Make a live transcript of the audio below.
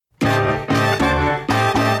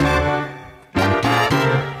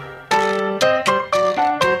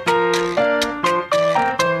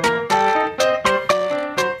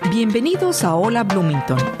Bienvenidos a Hola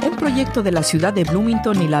Bloomington, un proyecto de la ciudad de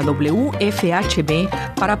Bloomington y la WFHB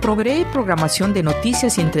para proveer programación de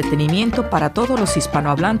noticias y entretenimiento para todos los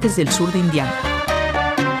hispanohablantes del sur de Indiana.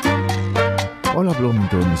 Hola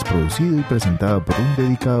Bloomington es producido y presentado por un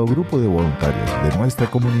dedicado grupo de voluntarios de nuestra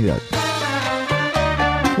comunidad.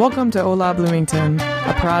 Welcome to Hola Bloomington,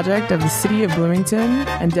 a project of the City of Bloomington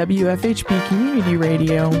and WFHB Community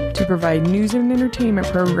Radio to provide news and entertainment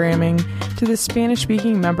programming to the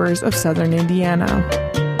Spanish-speaking members of Southern Indiana.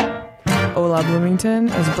 Hola Bloomington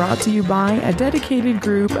is brought to you by a dedicated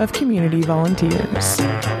group of community volunteers.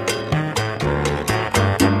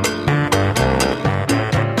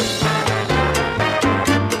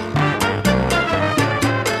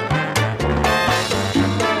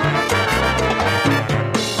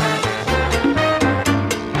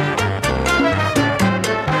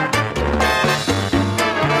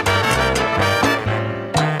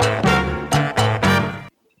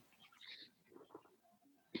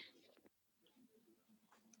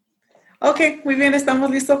 Ok, muy bien,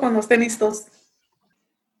 estamos listos cuando estén listos.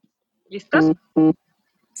 ¿Listos?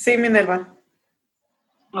 Sí, Minerva.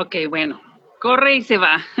 Ok, bueno. Corre y se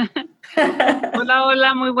va.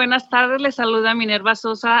 Hola, muy buenas tardes. Les saluda Minerva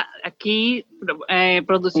Sosa aquí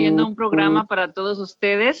produciendo un programa para todos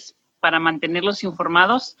ustedes para mantenerlos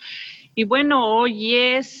informados. Y bueno, hoy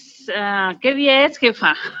es... ¿qué día es,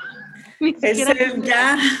 jefa?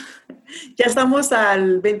 Ya estamos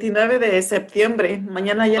al 29 de septiembre.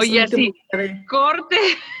 Mañana ya Oye, es el último sí. día. Corte.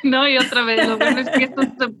 No, y otra vez. Lo bueno es que esto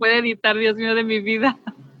se puede editar, Dios mío, de mi vida.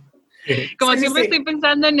 Como siempre estoy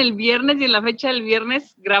pensando en el viernes y en la fecha del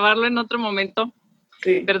viernes, grabarlo en otro momento.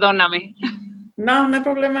 Sí. Perdóname. No hay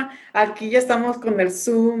problema. Aquí ya estamos con el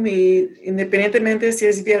Zoom y independientemente si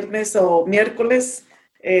es viernes o miércoles,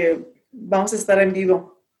 vamos a estar en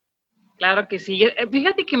vivo. Claro que sí.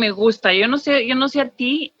 Fíjate que me gusta. Yo no sé a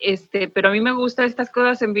ti, pero a mí me gustan estas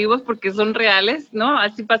cosas en vivos porque son reales, ¿no?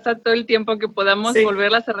 Así pasa todo el tiempo que podamos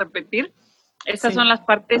volverlas a repetir. Estas son las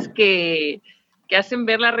partes que hacen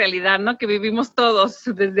ver la realidad, ¿no? Que vivimos todos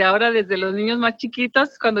desde ahora, desde los niños más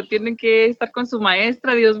chiquitos, cuando tienen que estar con su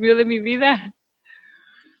maestra, Dios mío de mi vida.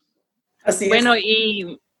 Así bueno, es.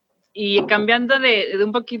 Y cambiando de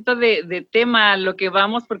un poquito de tema a lo que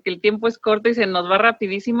vamos, porque el tiempo es corto y se nos va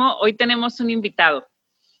rapidísimo, hoy tenemos un invitado.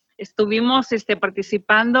 Estuvimos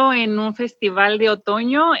participando en un festival de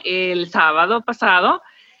otoño el sábado pasado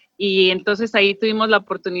y entonces ahí tuvimos la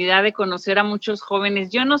oportunidad de conocer a muchos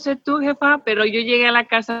jóvenes. Yo no sé tú, jefa, pero yo llegué a la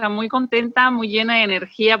casa muy contenta, muy llena de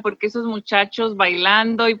energía porque esos muchachos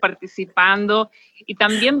bailando y participando y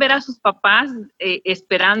también ver a sus papás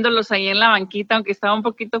esperándolos ahí en la banquita, aunque estaba un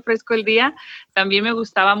poquito fresco el día, también me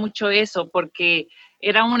gustaba mucho eso porque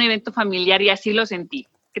era un evento familiar y así lo sentí.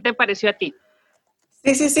 ¿Qué te pareció a ti?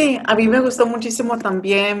 Sí. A mí me gustó muchísimo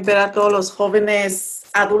también ver a todos los jóvenes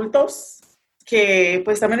adultos que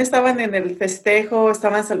pues también estaban en el festejo,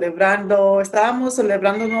 estábamos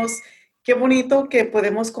celebrándonos. Qué bonito que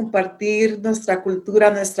podemos compartir nuestra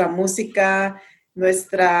cultura, nuestra música,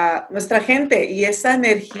 nuestra gente y esa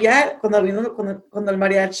energía cuando el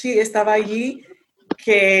mariachi estaba allí,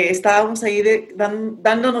 que estábamos ahí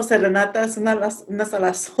dándonos serenatas unas a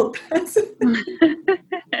las otras.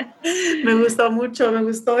 Me gustó mucho, me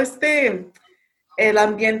gustó el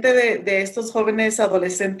ambiente de estos jóvenes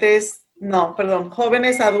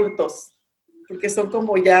jóvenes adultos, porque son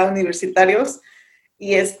como ya universitarios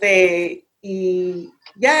y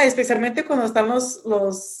ya especialmente cuando están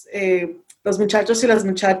los muchachos y las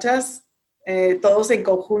muchachas todos en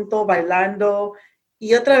conjunto bailando.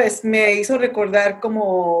 Y otra vez me hizo recordar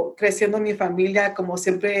como creciendo mi familia, como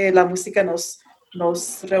siempre la música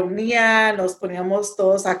nos reunía, nos poníamos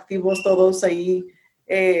todos activos, todos ahí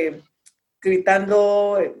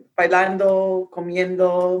gritando, bailando,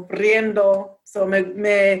 comiendo, riendo.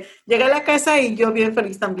 Me llegué a la casa y yo bien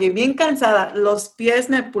feliz también, bien cansada. Los pies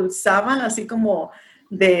me pulsaban así como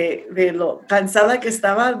de lo cansada que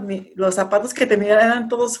estaba. Los zapatos que tenía eran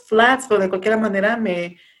todos flats, pero de cualquier manera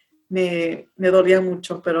me dolía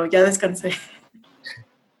mucho, pero ya descansé.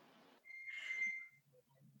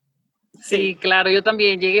 Sí, claro, yo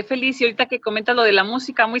también llegué feliz y ahorita que comentas lo de la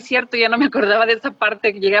música, muy cierto, ya no me acordaba de esa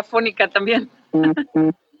parte, llegué afónica también.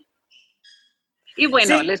 Y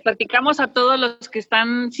bueno, les platicamos a todos los que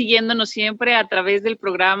están siguiéndonos siempre a través del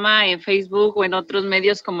programa en Facebook o en otros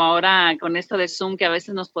medios como ahora con esto de Zoom que a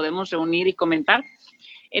veces nos podemos reunir y comentar.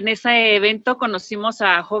 En ese evento conocimos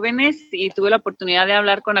a jóvenes y tuve la oportunidad de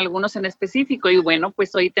hablar con algunos en específico. Y bueno,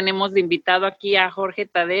 pues hoy tenemos de invitado aquí a Jorge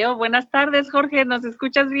Tadeo. Buenas tardes, Jorge, ¿nos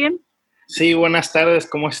escuchas bien? Sí, buenas tardes,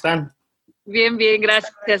 ¿cómo están? Bien,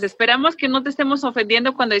 gracias. Esperamos que no te estemos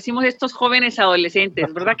ofendiendo cuando decimos estos jóvenes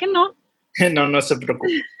adolescentes, ¿verdad que no? No, no se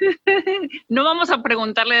preocupe. No vamos a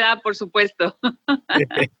preguntarle edad, por supuesto.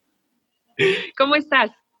 ¿Cómo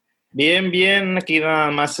estás? Bien, bien, aquí nada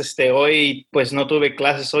más, hoy pues no tuve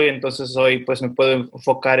clases hoy, entonces hoy pues me puedo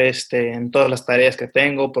enfocar en todas las tareas que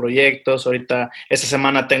tengo, proyectos. Ahorita, esta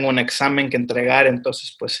semana tengo un examen que entregar,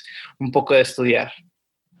 entonces pues un poco de estudiar.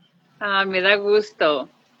 Me da gusto.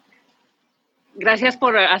 Gracias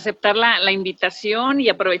por aceptar la invitación y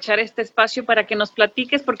aprovechar este espacio para que nos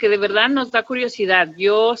platiques, porque de verdad nos da curiosidad.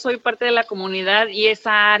 Yo soy parte de la comunidad y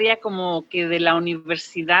esa área como que de la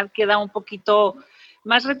universidad queda un poquito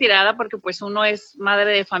más retirada porque pues uno es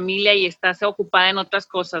madre de familia y está ocupada en otras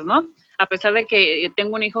cosas, ¿no? A pesar de que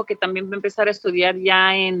tengo un hijo que también va a empezar a estudiar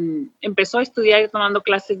empezó a estudiar tomando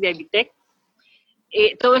clases de Ibitec.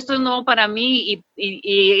 Todo esto es nuevo para mí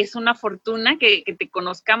y es una fortuna que te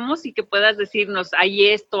conozcamos y que puedas decirnos, hay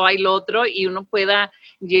esto, hay lo otro, y uno pueda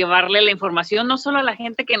llevarle la información no solo a la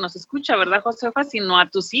gente que nos escucha, ¿verdad, Josefa? Sino a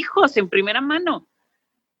tus hijos en primera mano.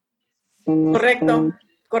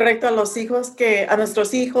 Correcto, a los hijos, a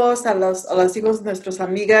nuestros hijos, a los hijos de nuestras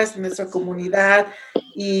amigas, de nuestra comunidad.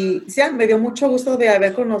 Y sí, me dio mucho gusto de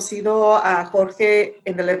haber conocido a Jorge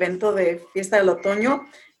en el evento de Fiesta del Otoño,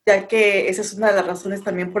 ya que esa es una de las razones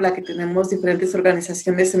también por la que tenemos diferentes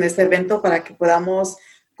organizaciones en este evento, para que podamos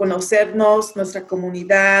conocernos, nuestra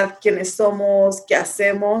comunidad, quiénes somos, qué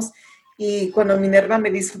hacemos. Y cuando Minerva me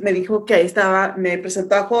dijo que ahí estaba, me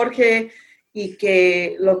presentó a Jorge, y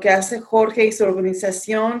que lo que hace Jorge y su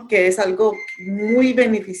organización, que es algo muy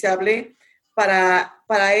beneficiable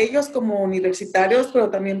para ellos como universitarios, pero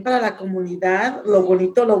también para la comunidad, lo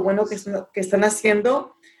bonito, lo bueno que están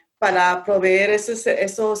haciendo para proveer esos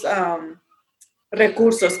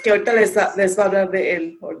recursos, que ahorita les va a hablar de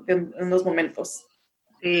él en unos momentos.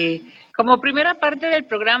 Sí. Como primera parte del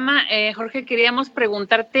programa, Jorge, queríamos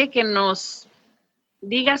preguntarte que nos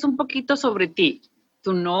digas un poquito sobre ti.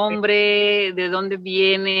 Tu nombre, de dónde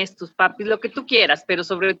vienes, tus papis, lo que tú quieras, pero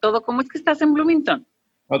sobre todo, ¿cómo es que estás en Bloomington?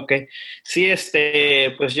 Ok, sí,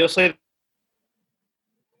 pues yo soy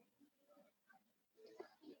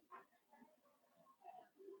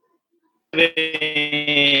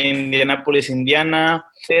de Indianápolis,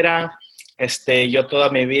 Indiana. Yo toda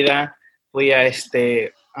mi vida fui a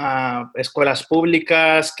escuelas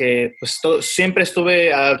públicas, que pues siempre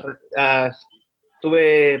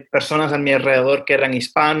tuve personas a mi alrededor que eran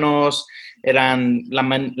hispanos, eran la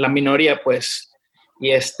minoría, pues,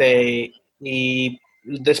 y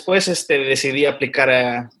después decidí aplicar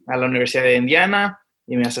a la Universidad de Indiana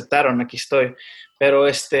y me aceptaron, aquí estoy. Pero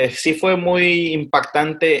sí fue muy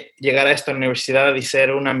impactante llegar a esta universidad y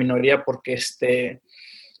ser una minoría, porque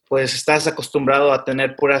pues estás acostumbrado a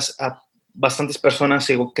tener bastantes personas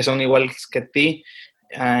que son iguales que ti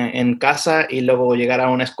en casa, y luego llegar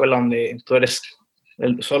a una escuela donde tú eres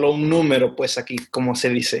solo un número, pues aquí, como se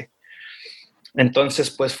dice. Entonces,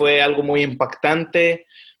 pues fue algo muy impactante,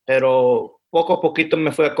 pero poco a poquito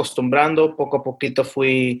me fui acostumbrando, poco a poquito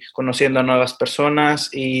fui conociendo a nuevas personas,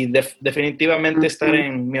 y definitivamente estar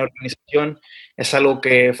en mi organización es algo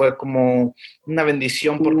que fue como una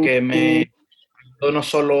bendición, porque me ayudó no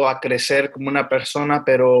solo a crecer como una persona,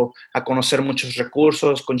 pero a conocer muchos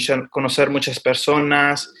recursos, conocer muchas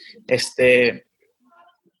personas,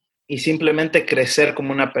 y simplemente crecer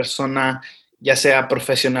como una persona, ya sea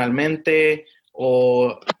profesionalmente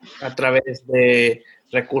o a través de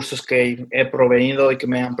recursos que he proveído y que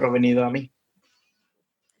me han provenido a mí.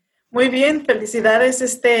 Muy bien, felicidades.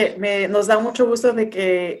 Nos da mucho gusto de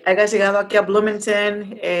que hayas llegado aquí a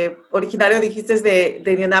Bloomington. Originario, dijiste, de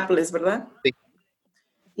Indianápolis, ¿verdad? Sí.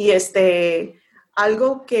 Y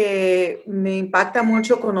algo que me impacta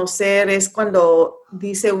mucho conocer es cuando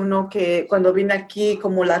dice uno que cuando viene aquí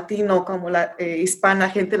como latino, como hispana,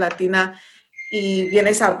 gente latina, y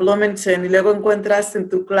vienes a Bloomington y luego encuentras en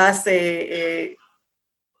tu clase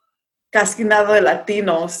casi nada de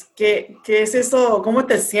latinos. ¿Qué es eso? ¿Cómo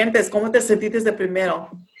te sientes? ¿Cómo te sentiste de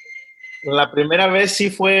primero? La primera vez sí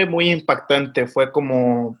fue muy impactante, fue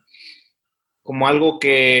como algo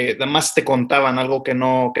que además te contaban, algo que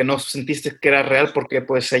no sentiste que era real, porque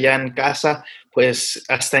pues allá en casa, pues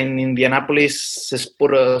hasta en Indianápolis es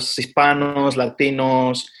puros hispanos,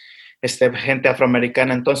 latinos, gente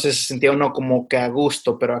afroamericana, entonces sentía uno como que a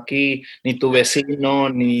gusto, pero aquí ni tu vecino,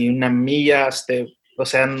 ni una amiga, o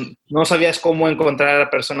sea, no sabías cómo encontrar a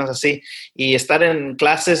personas así, y estar en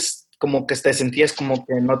clases como que te sentías como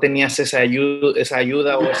que no tenías esa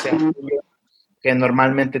ayuda o ese apoyo. que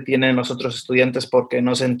normalmente tienen los otros estudiantes porque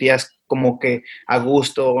no sentías como que a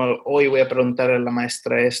gusto, hoy voy a preguntar a la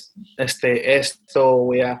maestra esto,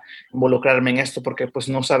 voy a involucrarme en esto porque pues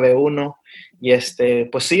no sabe uno. Y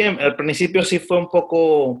pues sí, al principio sí fue un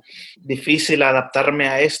poco difícil adaptarme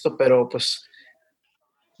a esto, pero pues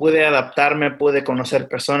pude adaptarme, pude conocer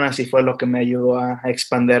personas y fue lo que me ayudó a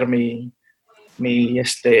expandir mi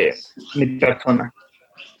persona.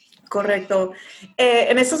 Correcto.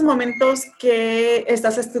 En estos momentos, ¿qué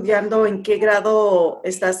estás estudiando? ¿En qué grado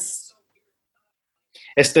estás?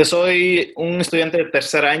 Soy un estudiante de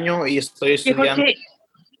tercer año y estoy estudiando.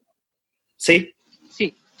 ¿Sí?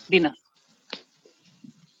 Sí, dinos.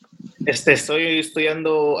 Estoy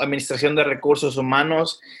estudiando Administración de Recursos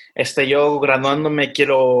Humanos. Yo graduándome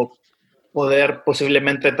quiero poder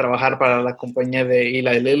posiblemente trabajar para la compañía de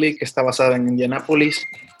Eli Lilly, que está basada en Indianápolis,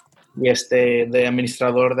 y de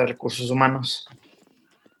administrador de recursos humanos.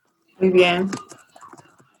 Muy bien.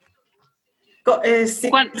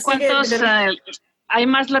 ¿Cuántos hay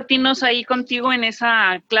más latinos ahí contigo en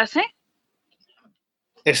esa clase?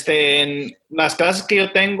 En las clases que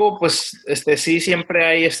yo tengo, pues, sí, siempre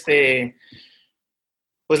hay,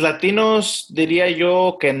 pues, latinos, diría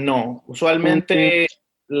yo que no. Usualmente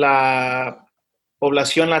la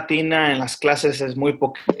población latina en las clases es muy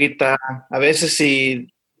poquita. A veces si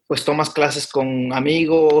pues tomas clases con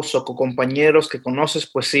amigos o con compañeros que conoces,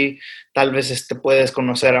 pues sí, tal vez puedes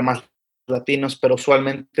conocer a más latinos, pero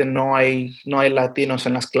usualmente no hay latinos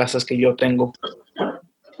en las clases que yo tengo.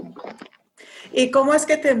 ¿Y cómo es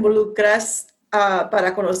que te involucras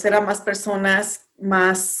para conocer a más personas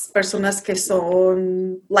que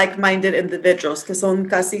son like-minded individuals, que son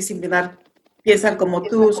casi similar, piensan como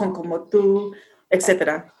tú, son como tú,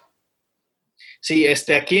 etcétera? Sí,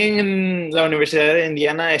 aquí en la Universidad de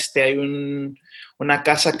Indiana, hay una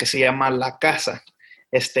casa que se llama La Casa.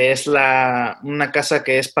 Es una casa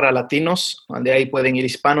que es para latinos, donde ahí pueden ir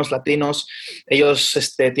hispanos, latinos. Ellos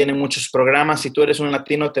tienen muchos programas. Si tú eres un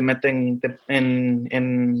latino, te meten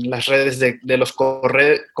en las redes de los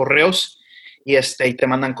correos y te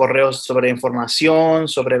mandan correos sobre información,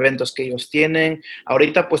 sobre eventos que ellos tienen.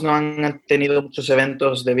 Ahorita pues no han tenido muchos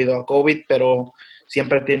eventos debido a COVID, pero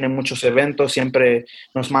siempre tienen muchos eventos, siempre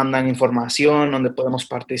nos mandan información donde podemos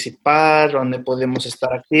participar, donde podemos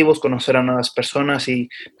estar activos, conocer a nuevas personas y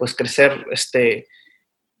pues crecer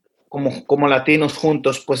como latinos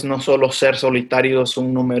juntos, pues no solo ser solitarios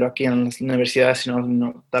un número aquí en las universidades,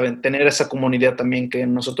 sino tener esa comunidad también que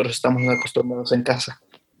nosotros estamos acostumbrados en casa.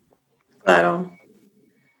 Claro.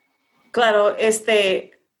 Claro,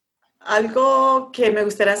 algo que me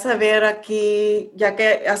gustaría saber aquí, ya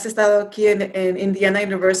que has estado aquí en Indiana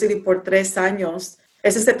University por 3 años,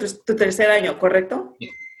 ese es tu tercer año, ¿correcto? Sí.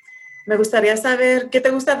 Me gustaría saber, ¿qué te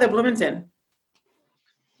gusta de Bloomington?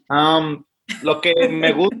 Lo que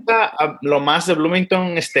me gusta, lo más de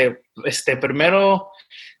Bloomington, primero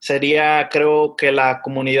sería, creo que la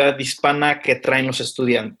comunidad hispana que traen los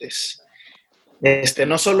estudiantes.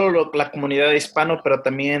 No solo la comunidad hispana, pero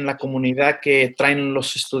también la comunidad que traen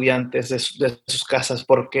los estudiantes de sus casas,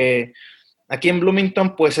 porque aquí en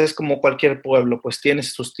Bloomington, pues es como cualquier pueblo, pues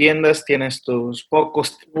tienes tus tiendas, tienes tus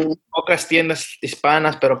pocas tiendas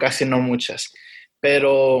hispanas, pero casi no muchas.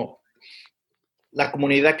 Pero la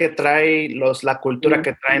comunidad que trae, la cultura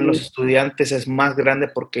que traen los estudiantes es más grande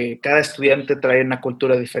porque cada estudiante trae una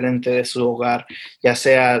cultura diferente de su hogar, ya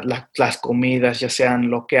sea las comidas, ya sean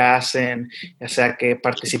lo que hacen, ya sea que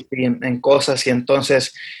participen en cosas. Y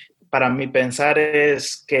entonces, para mí pensar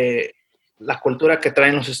es que la cultura que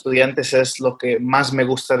traen los estudiantes es lo que más me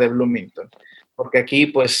gusta de Bloomington. Porque aquí,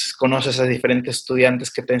 pues, conoces a diferentes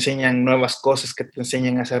estudiantes que te enseñan nuevas cosas, que te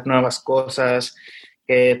enseñan a hacer nuevas cosas,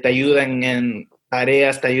 que te ayudan en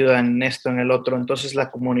tareas, te ayudan en esto, en el otro. Entonces,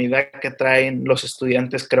 la comunidad que traen los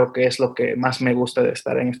estudiantes creo que es lo que más me gusta de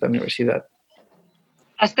estar en esta universidad.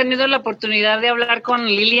 ¿Has tenido la oportunidad de hablar con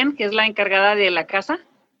Lilian, que es la encargada de la casa?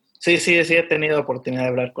 Sí, he tenido oportunidad de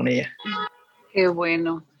hablar con ella. Qué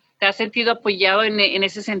bueno. ¿Te has sentido apoyado en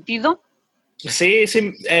ese sentido? Sí,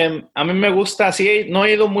 a mí me gusta, sí, no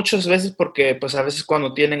he ido muchas veces porque pues a veces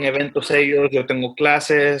cuando tienen eventos ellos, yo tengo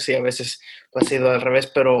clases y a veces pues he ido al revés,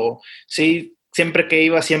 pero sí, siempre que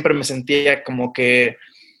iba siempre me sentía como que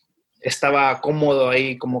estaba cómodo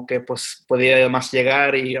ahí, como que pues podía además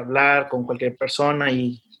llegar y hablar con cualquier persona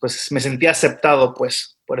y pues me sentía aceptado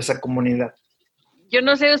pues por esa comunidad. Yo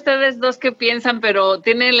no sé ustedes dos qué piensan, pero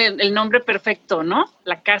tiene el nombre perfecto, ¿no?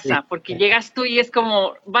 La casa, porque llegas tú y es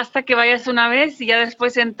como, basta que vayas una vez y ya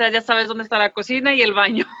después entras, ya sabes dónde está la cocina y el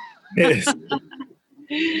baño.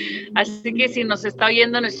 Así que si nos está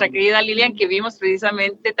oyendo nuestra querida Lilian, que vimos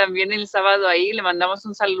precisamente también el sábado ahí, le mandamos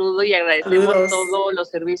un saludo y agradecemos todos los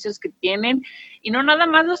servicios que tienen. Y no nada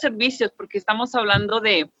más los servicios, porque estamos hablando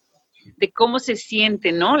de cómo se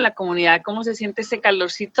siente, ¿no? La comunidad, cómo se siente ese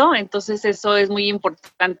calorcito. Entonces eso es muy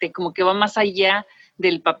importante, como que va más allá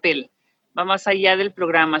del papel, va más allá del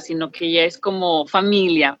programa, sino que ya es como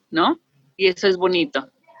familia, ¿no? Y eso es bonito.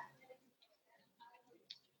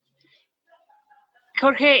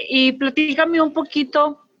 Jorge, y platícame un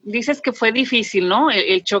poquito, dices que fue difícil, ¿no?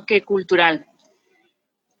 El choque cultural.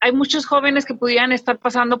 Hay muchos jóvenes que pudieran estar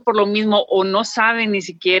pasando por lo mismo o no saben ni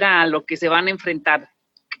siquiera a lo que se van a enfrentar.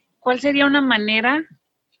 ¿Cuál sería una manera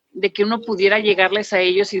de que uno pudiera llegarles a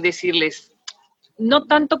ellos y decirles, no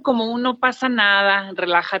tanto como uno pasa nada,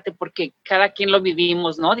 relájate, porque cada quien lo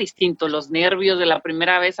vivimos, ¿no? Distinto, los nervios de la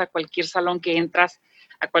primera vez a cualquier salón que entras,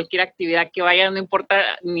 a cualquier actividad que vaya, no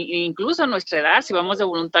importa, incluso nuestra edad, si vamos de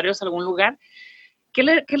voluntarios a algún lugar. ¿Qué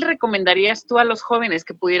le recomendarías tú a los jóvenes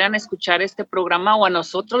que pudieran escuchar este programa o a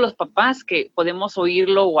nosotros los papás que podemos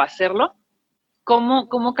oírlo o hacerlo?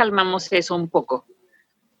 ¿Cómo calmamos eso un poco?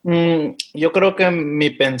 Yo creo que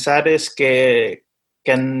mi pensar es que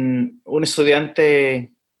un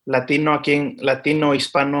estudiante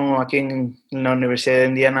hispano aquí en la Universidad de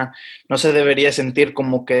Indiana no se debería sentir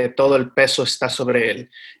como que todo el peso está sobre él.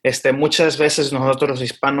 Muchas veces nosotros los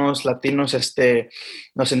hispanos, latinos,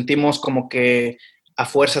 nos sentimos como que a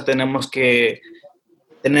fuerza tenemos que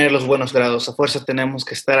tener los buenos grados, a fuerza tenemos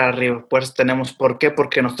que estar arriba, pues ¿por qué?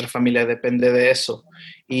 Porque nuestra familia depende de eso.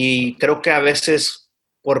 Y creo que a veces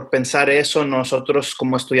por pensar eso, nosotros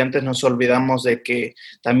como estudiantes nos olvidamos de que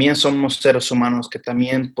también somos seres humanos, que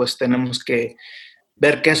también pues tenemos que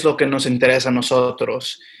ver qué es lo que nos interesa a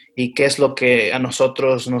nosotros y qué es lo que a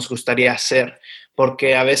nosotros nos gustaría hacer,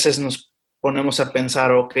 porque a veces nos ponemos a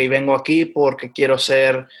pensar, ok, vengo aquí porque quiero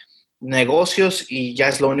hacer negocios y ya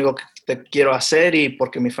es lo único que quiero hacer y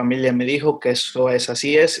porque mi familia me dijo que eso es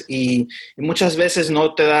así es, y muchas veces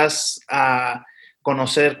no te das a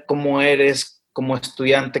conocer cómo eres como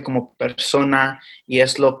estudiante, como persona, y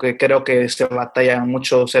es lo que creo que se batalla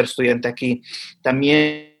mucho ser estudiante aquí.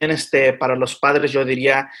 También para los padres yo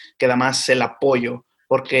diría que además el apoyo,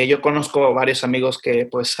 porque yo conozco varios amigos que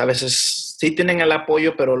pues a veces sí tienen el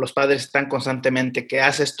apoyo, pero los padres están constantemente que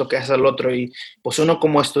haz esto, que haz el otro, y pues uno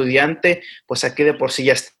como estudiante, pues aquí de por sí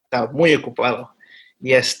ya está muy ocupado.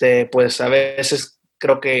 Y pues a veces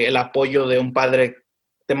creo que el apoyo de un padre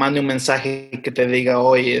te mande un mensaje que te diga,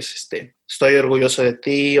 oye, estoy orgulloso de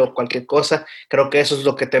ti o cualquier cosa, creo que eso es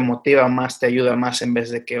lo que te motiva más, te ayuda más en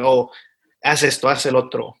vez de que, haz esto, haz el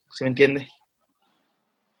otro, ¿sí me entiende?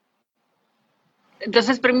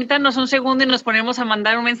 Entonces, permítanos un segundo y nos ponemos a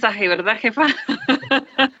mandar un mensaje, ¿verdad, jefa?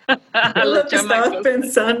 Es lo que estaba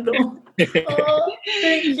pensando.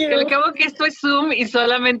 Que al cabo que esto es Zoom y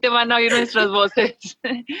solamente van a oír nuestras voces.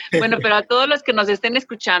 Bueno, pero a todos los que nos estén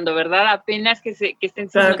escuchando, ¿verdad? Apenas que estén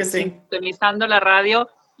sintonizando la radio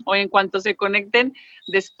o en cuanto se conecten,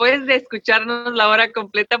 después de escucharnos la hora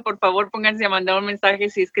completa, por favor pónganse a mandar un mensaje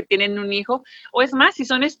si es que tienen un hijo, o es más, si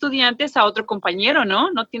son estudiantes, a otro compañero, ¿no?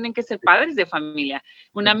 No tienen que ser padres de familia,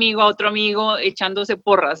 un amigo a otro amigo echándose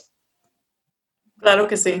porras. Claro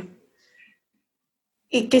que sí.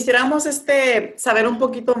 Y quisiéramos saber un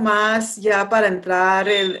poquito más ya para entrar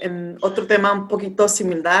en otro tema un poquito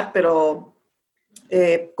similar, pero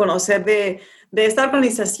conocer de esta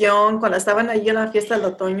organización. Cuando estaban allí en la fiesta del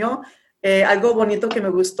otoño, algo bonito que me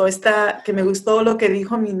gustó lo que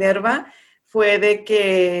dijo Minerva fue de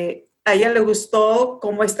que a ella le gustó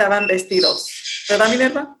cómo estaban vestidos. ¿Verdad,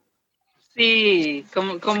 Minerva? Sí,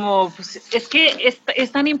 pues, es que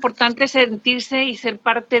es tan importante sentirse y ser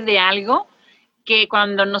parte de algo que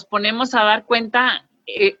cuando nos ponemos a dar cuenta,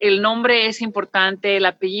 el nombre es importante, el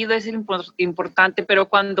apellido es importante, pero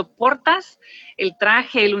cuando portas el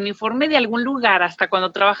traje, el uniforme de algún lugar, hasta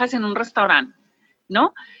cuando trabajas en un restaurante,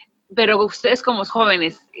 ¿no? Pero ustedes como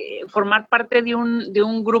jóvenes, formar parte de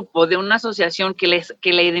un grupo, de una asociación que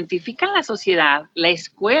la identifica en la sociedad, la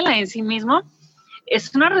escuela en sí mismo,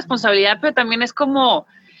 es una responsabilidad, pero también es como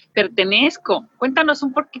pertenezco. Cuéntanos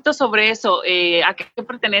un poquito sobre eso. ¿A qué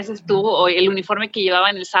perteneces tú? ¿O el uniforme que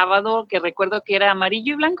llevaban el sábado, que recuerdo que era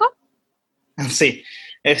amarillo y blanco? Sí.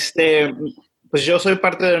 Pues yo soy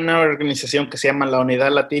parte de una organización que se llama la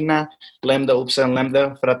Unidad Latina, Lambda Upsilon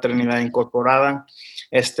Lambda, Fraternidad Incorporada.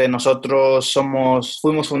 Nosotros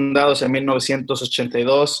fuimos fundados en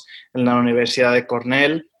 1982 en la Universidad de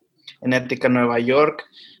Cornell, en Ética, Nueva York,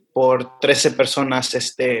 por 13 personas.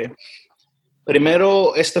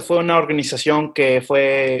 Primero, fue una organización que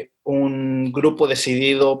fue un grupo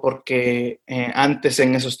decidido porque antes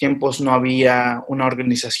en esos tiempos no había una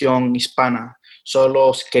organización hispana.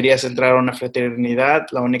 Solo si querías entrar a una fraternidad,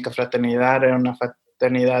 la única fraternidad era una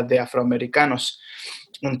fraternidad de afroamericanos.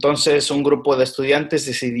 Entonces un grupo de estudiantes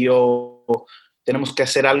decidió, tenemos que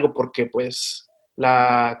hacer algo porque pues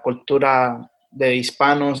la cultura de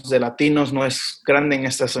hispanos, de latinos, no es grande en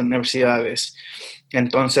estas universidades.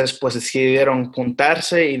 Entonces, pues decidieron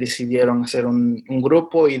juntarse y decidieron hacer un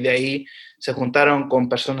grupo y de ahí se juntaron con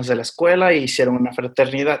personas de la escuela e hicieron una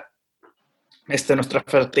fraternidad. Nuestra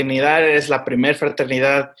fraternidad es la primera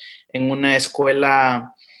fraternidad en una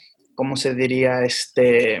escuela, ¿cómo se diría?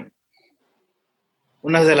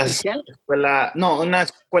 Una de las escuelas, no, una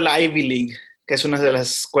escuela Ivy League, que es una de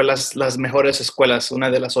las escuelas, las mejores escuelas, una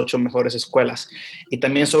de las 8 mejores escuelas. Y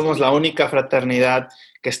también somos la única fraternidad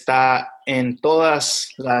que está en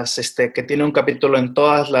todas las, que tiene un capítulo en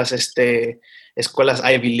todas las escuelas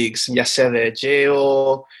Ivy Leagues, ya sea de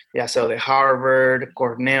Yale, ya sea de Harvard,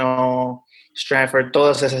 Cornell, Stanford,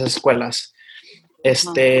 todas esas escuelas.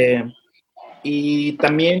 Y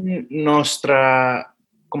también nuestra,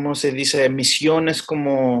 ¿cómo se dice? Misión es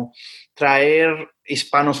como traer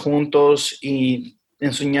hispanos juntos y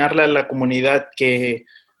enseñarle a la comunidad que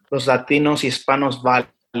los latinos y hispanos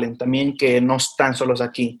valen, también que no están solos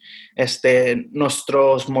aquí.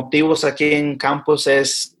 Nuestros motivos aquí en campus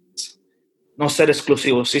es no ser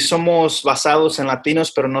exclusivos. Sí somos basados en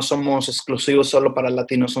latinos, pero no somos exclusivos solo para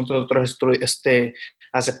latinos. Nosotros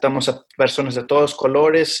aceptamos a personas de todos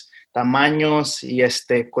colores, tamaños y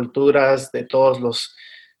culturas, de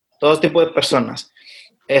todo tipo de personas.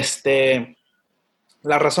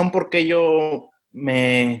 La razón por qué yo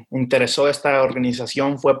me interesó esta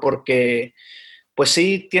organización fue porque, pues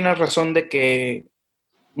sí, tienes razón de que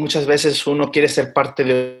muchas veces uno quiere ser parte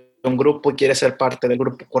de un grupo y quiere ser parte del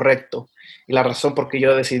grupo correcto. Y la razón por qué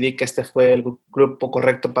yo decidí que este fue el grupo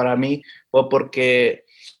correcto para mí fue porque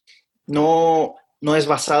no es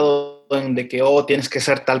basado en de que, tienes que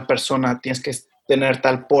ser tal persona, tienes que tener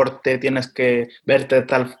tal porte, tienes que verte de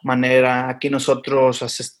tal manera. Aquí nosotros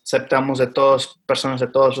aceptamos de todas personas de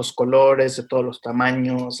todos los colores, de todos los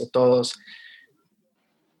tamaños, de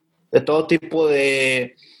todo tipo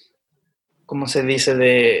de, ¿cómo se dice?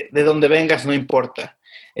 De donde vengas, no importa.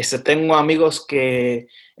 Tengo amigos que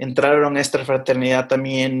entraron a esta fraternidad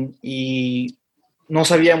también y no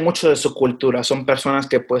sabían mucho de su cultura. Son personas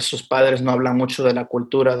que pues sus padres no hablan mucho de la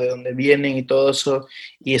cultura, de dónde vienen y todo eso.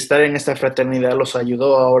 Y estar en esta fraternidad los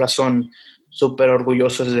ayudó. Ahora son súper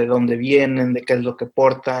orgullosos de dónde vienen, de qué es lo que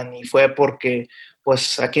portan. Y fue porque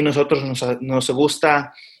pues aquí nosotros nos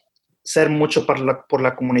gusta ser mucho por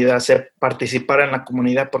la comunidad, participar en la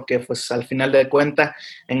comunidad, porque pues al final de cuentas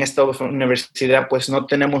en esta universidad pues no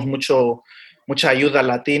tenemos mucha ayuda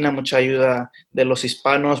latina, mucha ayuda de los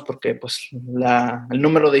hispanos, porque pues el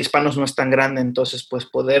número de hispanos no es tan grande. Entonces pues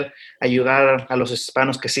poder ayudar a los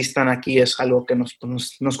hispanos que sí están aquí es algo que nos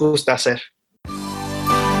gusta hacer.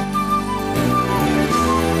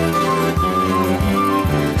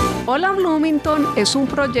 Hola Bloomington es un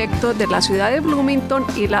proyecto de la ciudad de Bloomington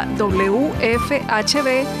y la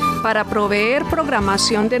WFHB para proveer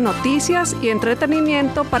programación de noticias y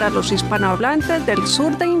entretenimiento para los hispanohablantes del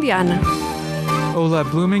sur de Indiana. Hola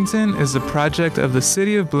Bloomington is a project of the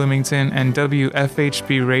City of Bloomington and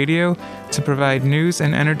WFHB Radio to provide news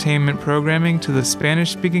and entertainment programming to the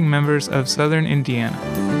Spanish-speaking members of Southern Indiana.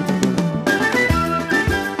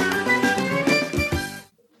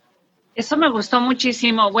 Eso me gustó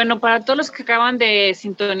muchísimo. Bueno, para todos los que acaban de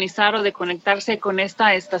sintonizar o de conectarse con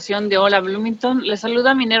esta estación de Hola Bloomington, les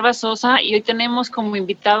saluda Minerva Sosa y hoy tenemos como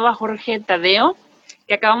invitado a Jorge Tadeo,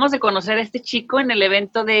 que acabamos de conocer a este chico en el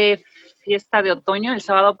evento de fiesta de otoño el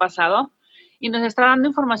sábado pasado y nos está dando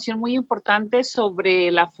información muy importante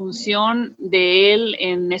sobre la función de él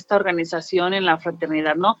en esta organización, en la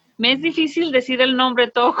fraternidad, ¿no? Me es difícil decir el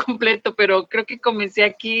nombre todo completo, pero creo que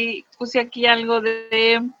puse aquí algo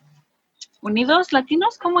de Unidos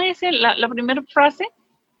Latinos, ¿cómo es la primera frase?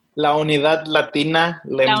 La unidad latina.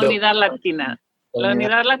 La unidad latina. ¿La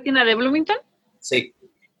unidad latina de Bloomington? Sí.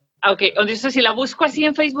 Ok, entonces si la busco así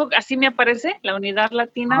en Facebook, así me aparece, la unidad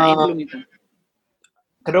latina de Bloomington.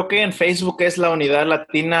 Creo que en Facebook es la unidad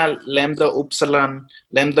latina Lambda Upsilon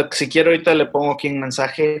Lambda. Si quiero ahorita le pongo aquí un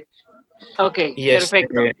mensaje. Ok,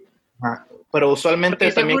 perfecto. Pero usualmente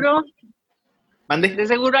porque también... De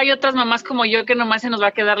seguro hay otras mamás como yo que nomás se nos va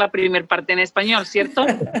a quedar la primera parte en español, ¿cierto?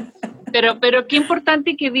 Pero qué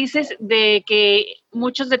importante que dices de que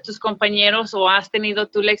muchos de tus compañeros o has tenido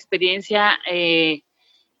tú la experiencia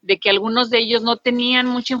de que algunos de ellos no tenían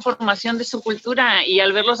mucha información de su cultura y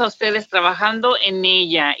al verlos a ustedes trabajando en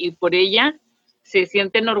ella y por ella, se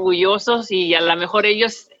sienten orgullosos y a lo mejor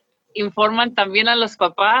ellos informan también a los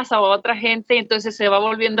papás o a otra gente, entonces se va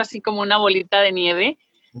volviendo así como una bolita de nieve,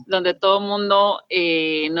 donde todo el mundo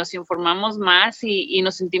nos informamos más y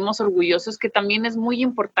nos sentimos orgullosos, que también es muy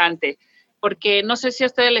importante, porque no sé si a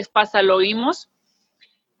ustedes les pasa, lo oímos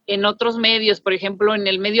en otros medios, por ejemplo, en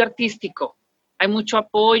el medio artístico, hay mucho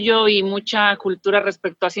apoyo y mucha cultura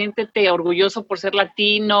respecto a siéntete orgulloso por ser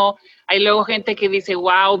latino. Hay luego gente que dice,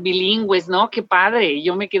 wow, bilingües, ¿no? Qué padre.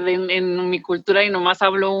 Yo me quedé en mi cultura y nomás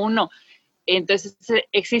hablo uno. Entonces,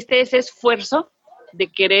 existe ese esfuerzo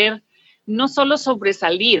de querer no solo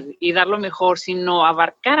sobresalir y dar lo mejor, sino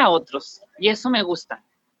abarcar a otros. Y eso me gusta.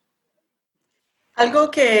 Algo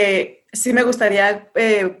que sí me gustaría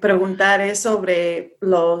preguntar es sobre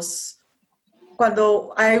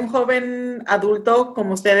cuando hay un joven adulto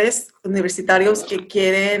como ustedes, universitarios, que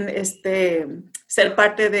quieren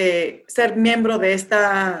ser miembro de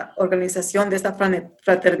esta organización, de esta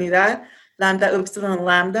fraternidad, Lambda Upsilon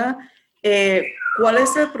Lambda, ¿cuál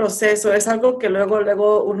es el proceso? ¿Es algo que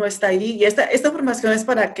luego uno está ahí? Y esta formación es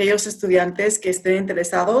para aquellos estudiantes que estén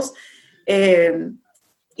interesados,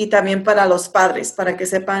 y también para los padres, para que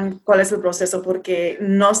sepan cuál es el proceso, porque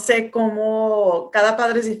no sé cómo, cada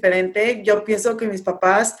padre es diferente. Yo pienso que mis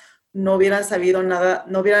papás no hubieran sabido nada,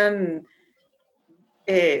 no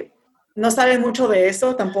saben mucho de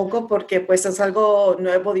eso tampoco, porque pues es algo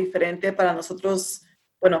nuevo, diferente para nosotros,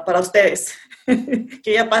 bueno, para ustedes,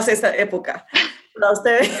 que ya pase esa época.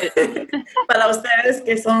 Para ustedes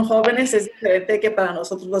que son jóvenes es diferente que para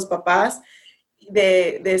nosotros los papás.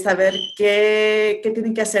 De saber qué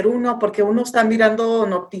tiene que hacer uno, porque uno está mirando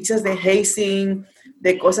noticias de hazing,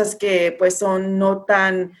 de cosas que pues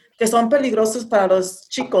que son peligrosos para los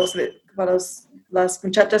chicos, para las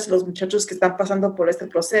muchachas y los muchachos que están pasando por este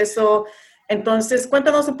proceso. Entonces,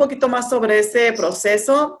 cuéntanos un poquito más sobre ese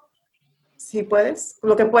proceso, si puedes,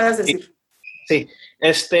 lo que puedas decir. Sí,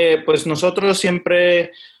 pues nosotros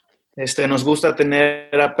siempre nos gusta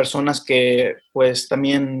tener a personas que pues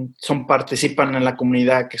también participan en la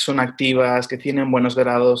comunidad, que son activas, que tienen buenos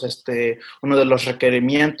grados. Uno de los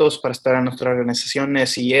requerimientos para estar en nuestra organización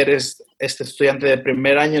es, si eres estudiante de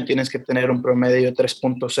primer año, tienes que tener un promedio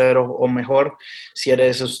 3.0 o mejor. Si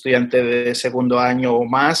eres estudiante de segundo año o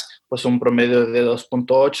más, pues un promedio de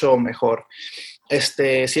 2.8 o mejor.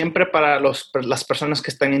 Siempre para las personas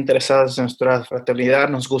que están interesadas en nuestra fraternidad,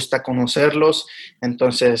 nos gusta conocerlos.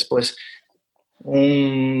 Entonces, pues,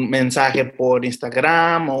 un mensaje por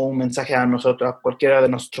Instagram o un mensaje a nosotros, a cualquiera de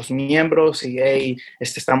nuestros miembros, y hey,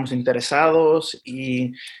 estamos interesados,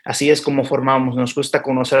 y así es como formamos. Nos gusta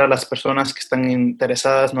conocer a las personas que están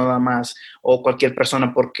interesadas, nada más, o cualquier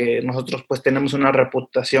persona, porque nosotros pues tenemos una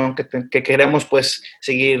reputación que queremos pues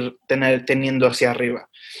seguir teniendo hacia arriba.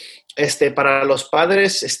 Para los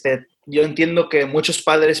padres, yo entiendo que muchos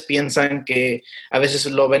padres piensan que a veces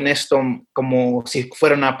lo ven esto como si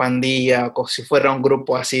fuera una pandilla o si fuera un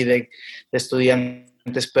grupo así de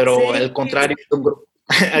estudiantes, pero sí. al contrario,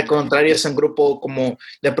 al contrario, es un grupo como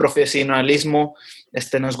de profesionalismo.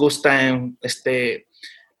 Nos gusta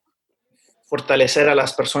fortalecer a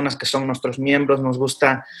las personas que son nuestros miembros, nos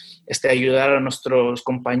gusta ayudar a nuestros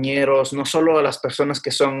compañeros, no solo a las personas que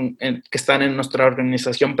están en nuestra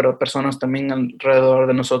organización, pero personas también alrededor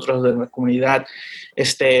de nosotros, de la comunidad.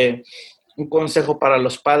 Un consejo para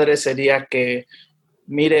los padres sería que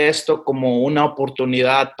mire esto como una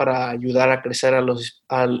oportunidad para ayudar a crecer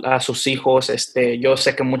a sus hijos. Yo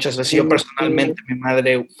sé que muchas veces, yo personalmente, mi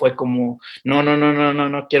madre fue como,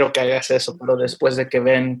 no quiero que hagas eso, pero después de que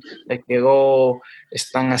ven de que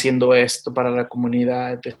están haciendo esto para la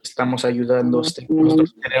comunidad, estamos ayudando,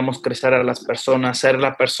 nosotros queremos crecer a las personas, ser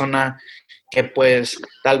la persona que pues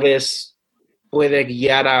tal vez puede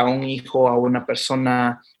guiar a un hijo, a una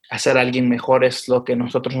persona a ser alguien mejor, es lo que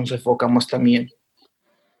nosotros nos enfocamos también.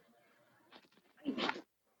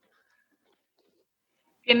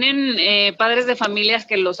 ¿Tienen padres de familias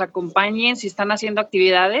que los acompañen si están haciendo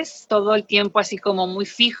actividades todo el tiempo así como muy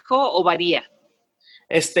fijo o varía?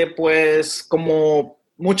 Pues como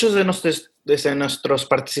muchos de nuestros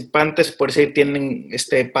participantes, por si tienen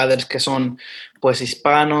padres que son pues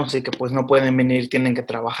hispanos y que pues no pueden venir, tienen que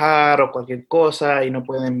trabajar o cualquier cosa y no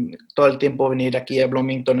pueden todo el tiempo venir aquí a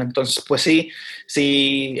Bloomington. Entonces pues sí,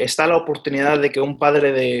 si está la oportunidad de que un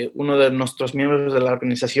padre de uno de nuestros miembros de la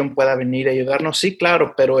organización pueda venir a ayudarnos, sí,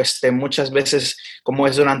 claro, pero muchas veces, como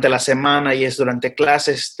es durante la semana y es durante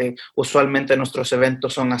clases, usualmente nuestros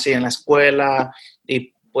eventos son así en la escuela,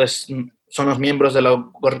 y pues son los miembros de la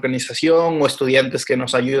organización o estudiantes que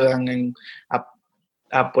nos ayudan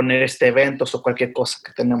a poner eventos o cualquier cosa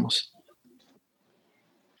que tenemos.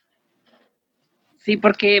 Sí,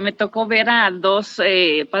 porque me tocó ver a 2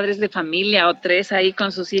 padres de familia o 3 ahí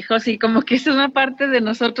con sus hijos y como que es una parte de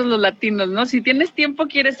nosotros los latinos, ¿no? Si tienes tiempo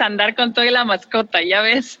quieres andar con toda la mascota, ya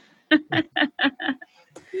ves.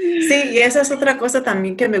 Sí, y esa es otra cosa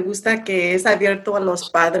también que me gusta, que es abierto a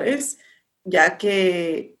los padres, ya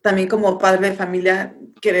que también como padre de familia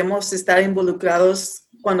queremos estar involucrados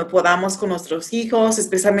cuando podamos con nuestros hijos,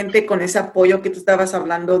 especialmente con ese apoyo que tú estabas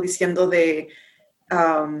hablando, diciendo de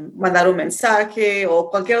mandar un mensaje o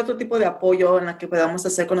cualquier otro tipo de apoyo en la que podamos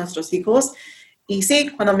hacer con nuestros hijos. Y sí,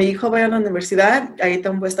 cuando mi hijo vaya a la universidad, ahí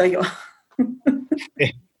también voy a estar yo.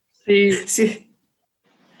 Sí. Sí.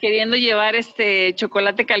 Queriendo llevar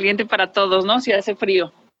chocolate caliente para todos, ¿no? Si hace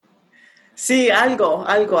frío. Sí, algo.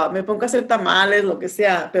 Me pongo a hacer tamales, lo que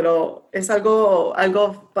sea, pero es algo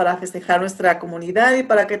para festejar nuestra comunidad y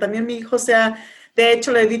para que también mi hijo sea. De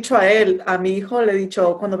hecho, le he dicho a mi hijo, le he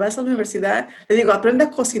dicho, cuando vayas a la universidad, le digo, aprende a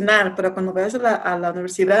cocinar, pero cuando vayas a la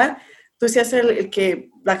universidad, tú seas el que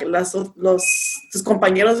tus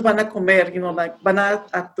compañeros van a comer, van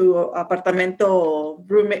a tu apartamento,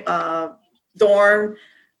 dorm,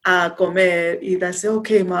 a comer y darse, ok,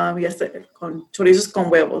 mom, ya está, con chorizos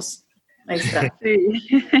con huevos. Ahí está.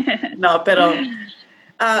 Sí. No, pero,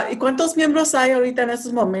 ¿y cuántos miembros hay ahorita en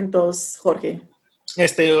estos momentos, Jorge?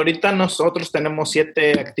 Ahorita nosotros tenemos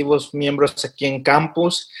 7 activos miembros aquí en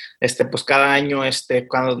campus. Pues cada año,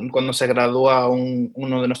 cuando se gradúa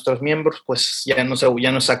uno de nuestros miembros, pues ya no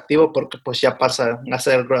es activo porque pues ya pasa a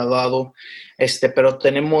ser graduado. Pero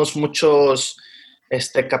tenemos muchos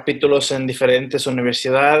capítulos en diferentes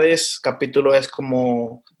universidades. Capítulo es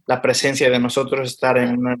como la presencia de nosotros estar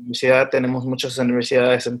en una universidad. Tenemos muchas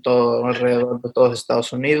universidades alrededor de todos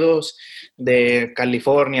Estados Unidos, de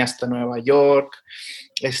California hasta Nueva York.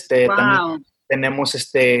 Wow. También tenemos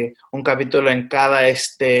un capítulo en cada,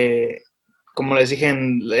 como les dije,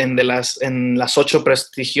 en las 8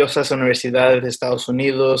 prestigiosas universidades de Estados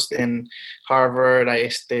Unidos, en Harvard,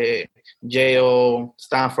 Yale,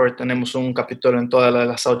 Stanford, tenemos un capítulo en todas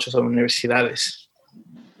las 8 universidades.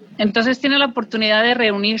 Entonces, ¿tiene la oportunidad de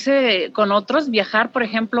reunirse con otros, viajar, por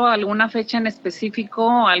ejemplo, a alguna fecha en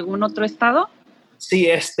específico, a algún otro estado? Sí,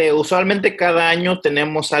 usualmente cada año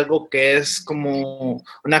tenemos algo que es como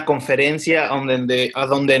una conferencia a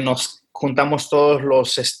donde nos juntamos todos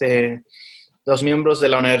los miembros de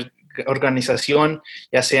la organización,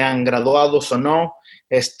 ya sean graduados o no,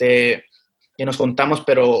 y nos juntamos,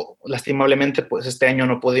 pero lastimablemente pues este año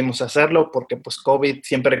no pudimos hacerlo porque pues COVID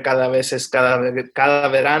siempre cada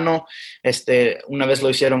verano. Una vez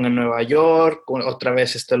lo hicieron en Nueva York, otra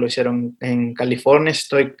vez lo hicieron en California,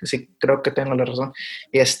 sí, creo que tengo la razón.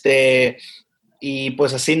 Y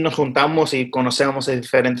pues así nos juntamos y conocemos a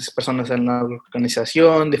diferentes personas en la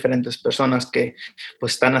organización, diferentes personas que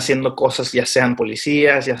pues están haciendo cosas, ya sean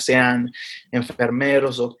policías, ya sean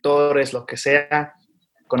enfermeros, doctores, lo que sea.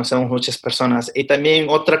 Conocemos muchas personas. Y también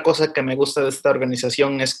otra cosa que me gusta de esta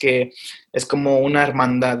organización es que es como una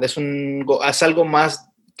hermandad, es algo más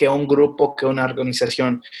que un grupo, que una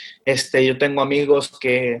organización. Yo tengo amigos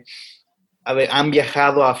que han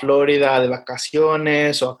viajado a Florida de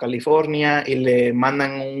vacaciones o a California y le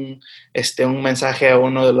mandan un mensaje a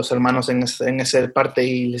uno de los hermanos en esa parte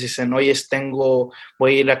y les dicen, oye,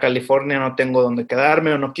 voy a ir a California, no tengo dónde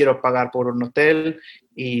quedarme o no quiero pagar por un hotel,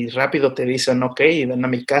 y rápido te dicen, ok, ven a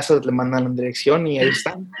mi casa, le mandan la dirección y ahí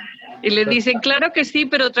están. Y le dicen, claro que sí,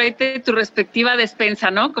 pero tráete tu respectiva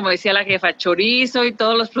despensa, ¿no? Como decía la jefa, chorizo y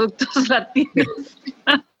todos los productos latinos.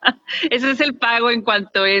 Ese es el pago en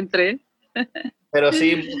cuanto entre. Pero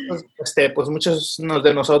sí, pues muchos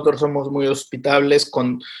de nosotros somos muy hospitables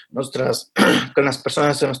con las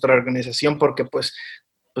personas de nuestra organización porque pues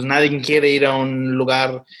nadie quiere ir a un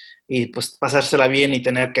lugar y pues pasársela bien y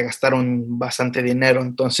tener que gastar bastante dinero.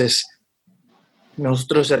 Entonces,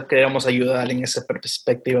 nosotros queremos ayudar en esa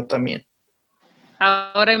perspectiva también.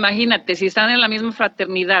 Ahora imagínate, si están en la misma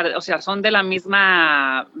fraternidad, o sea, son de la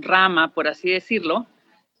misma rama, por así decirlo,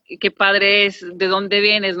 qué padre es de dónde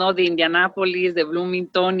vienes, ¿no? De Indianápolis, de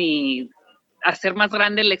Bloomington, y hacer más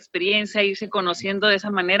grande la experiencia, irse conociendo de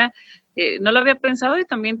esa manera. No lo había pensado y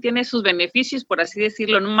también tiene sus beneficios, por así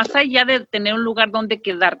decirlo, ¿no? Más allá de tener un lugar donde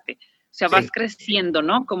quedarte. O sea, vas creciendo,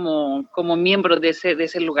 ¿no? Como miembro de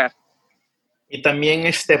ese lugar. Y también,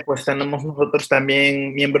 pues tenemos nosotros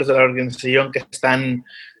también miembros de la organización que están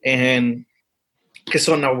que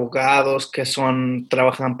son abogados,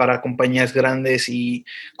 trabajan para compañías grandes y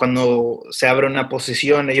cuando se abre una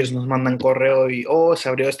posición, ellos nos mandan correo y, se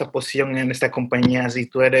abrió esta posición en esta compañía. Si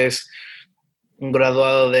tú eres un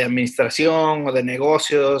graduado de administración o de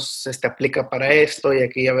negocios, aplica para esto y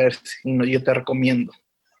aquí a ver si yo te recomiendo.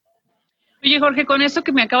 Oye, Jorge, con eso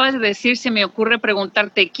que me acabas de decir, se me ocurre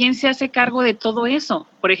preguntarte, ¿quién se hace cargo de todo eso?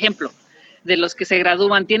 Por ejemplo, de los que se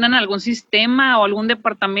gradúan, ¿tienen algún sistema o algún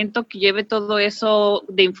departamento que lleve todo eso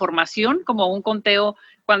de información, como un conteo,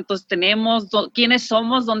 cuántos tenemos, quiénes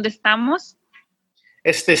somos, dónde estamos?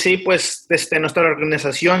 Sí, pues nuestra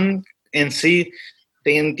organización en sí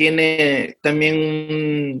tiene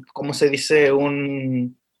también, ¿cómo se dice? Una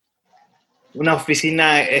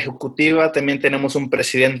oficina ejecutiva. También tenemos un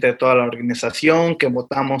presidente de toda la organización que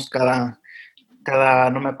votamos cada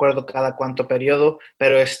no me acuerdo cada cuánto periodo,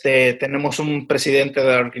 pero tenemos un presidente de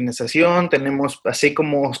la organización, tenemos así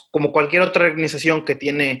como cualquier otra organización que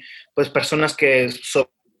tiene pues personas que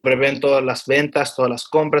sobreven todas las ventas, todas las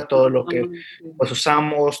compras, todo lo que pues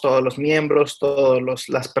usamos, todos los miembros, todas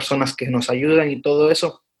las personas que nos ayudan y todo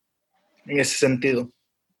eso en ese sentido.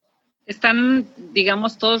 ¿Están,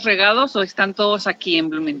 digamos, todos regados o están todos aquí en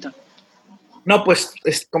Bloomington? No, pues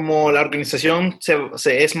es como la organización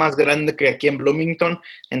es más grande que aquí en Bloomington,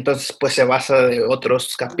 entonces pues se basa de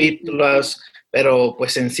otros capítulos, pero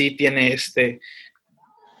pues en sí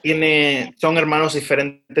son hermanos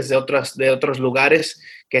diferentes de otros lugares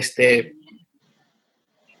que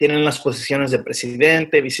tienen las posiciones de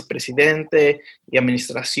presidente, vicepresidente y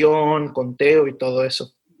administración, conteo y todo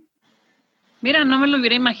eso. Mira, no me lo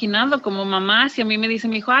hubiera imaginado como mamá. Si a mí me dice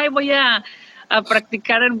mi hijo, ay, voy a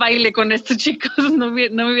practicar el baile con estos chicos, no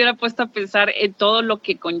me hubiera puesto a pensar en todo lo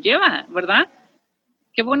que conlleva, ¿verdad?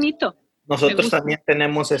 Qué bonito. Nosotros también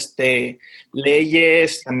tenemos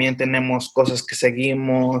leyes, también tenemos cosas que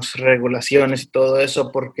seguimos, regulaciones y todo eso,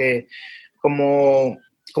 porque como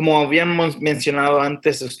habíamos mencionado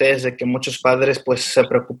antes de ustedes, de que muchos padres pues se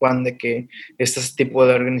preocupan de que este tipo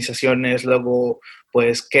de organizaciones luego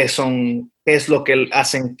pues qué es lo que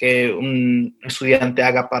hacen que un estudiante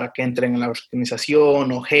haga para que entren en la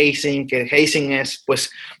organización, o hazing, que hazing es, pues,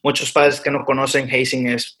 muchos padres que no conocen, hazing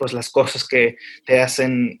es, pues, las cosas que te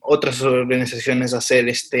hacen otras organizaciones hacer,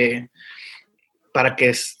 para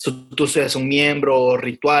que tú seas un miembro, o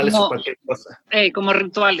rituales, o cualquier cosa. Como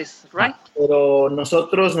rituales, ¿right? Pero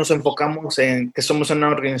nosotros nos enfocamos en que somos una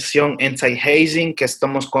organización anti-hazing, que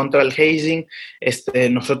estamos contra el hazing.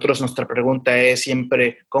 Nuestra pregunta es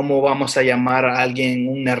siempre, ¿cómo vamos a llamar a alguien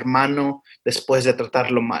un hermano después de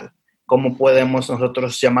tratarlo mal? ¿Cómo podemos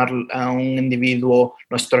nosotros llamar a un individuo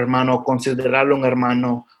nuestro hermano, considerarlo un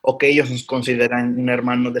hermano, o que ellos nos consideran un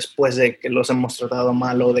hermano después de que los hemos tratado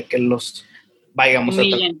mal o de que los vayamos a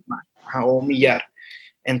tratar mal, o humillar?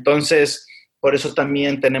 Entonces, por eso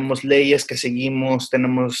también tenemos leyes que seguimos,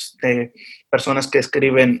 tenemos personas que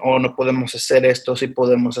escriben, no podemos hacer esto, sí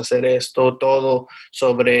podemos hacer esto, todo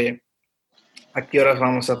sobre a qué horas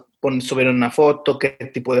vamos a subir una foto, qué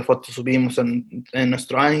tipo de fotos subimos en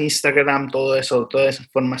nuestro Instagram, todo eso, toda esa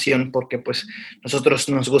información, porque pues nosotros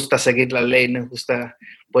nos gusta seguir la ley, nos gusta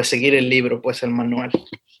pues seguir el libro, pues el manual,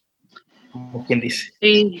 como quien dice.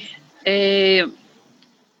 Sí,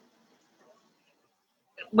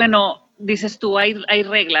 bueno, dices tú, hay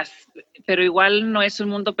reglas, pero igual no es un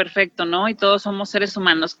mundo perfecto, ¿no? Y todos somos seres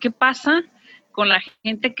humanos. ¿Qué pasa con la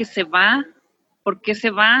gente que se va? ¿Por qué se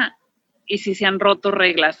va? Y si se han roto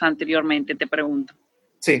reglas anteriormente, te pregunto.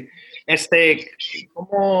 Sí, ¿qué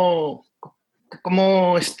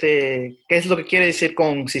es lo que quiere decir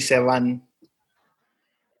con si se van?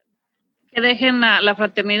 Que dejen la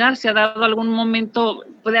fraternidad. ¿Se ha dado algún momento?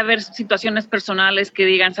 Puede haber situaciones personales que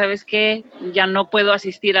digan, ¿sabes qué? Ya no puedo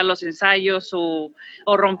asistir a los ensayos, o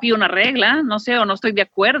rompí una regla, no sé, o no estoy de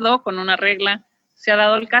acuerdo con una regla. ¿Se ha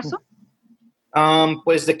dado el caso?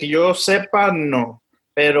 Pues de que yo sepa, no.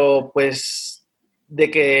 Pero pues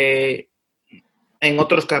de que en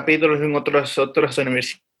otros capítulos, en otras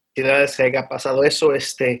universidades se haya pasado eso,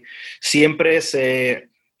 siempre se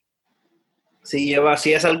lleva,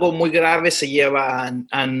 si es algo muy grave, se lleva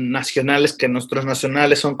a nacionales, que nuestros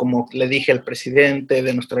nacionales son, como le dije, el presidente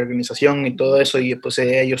de nuestra organización y todo eso, y pues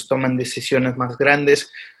ellos toman decisiones más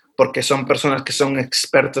grandes porque son personas que son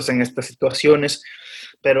expertos en estas situaciones.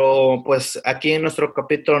 Pero pues aquí en nuestro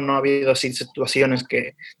capítulo no ha habido así situaciones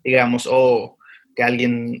que digamos, que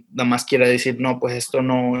alguien nada más quiera decir, no, pues esto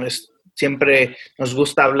no es. Siempre nos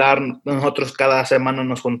gusta hablar, nosotros cada semana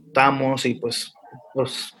nos juntamos y pues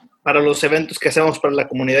para los eventos que hacemos para la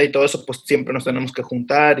comunidad y todo eso, pues siempre nos tenemos que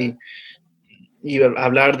juntar y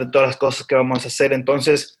hablar de todas las cosas que vamos a hacer.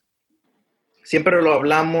 Entonces, siempre lo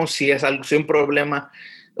hablamos. Si un problema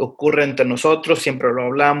ocurre entre nosotros, siempre lo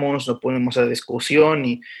hablamos, lo ponemos a discusión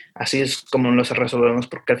y así es como nos resolvemos,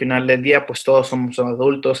 porque al final del día pues todos somos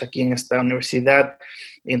adultos aquí en esta universidad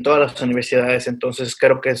y en todas las universidades. Entonces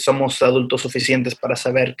creo que somos adultos suficientes para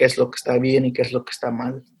saber qué es lo que está bien y qué es lo que está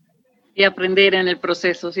mal. Y aprender en el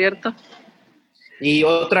proceso, ¿cierto? Y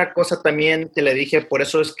otra cosa también que le dije, por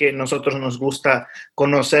eso es que nosotros nos gusta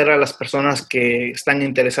conocer a las personas que están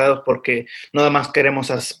interesados, porque no nada más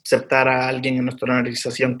queremos aceptar a alguien en nuestra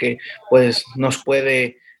organización que pues nos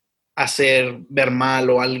puede hacer ver mal,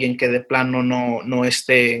 o alguien que de plano no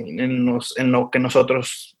esté en lo que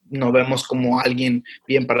nosotros nos vemos como alguien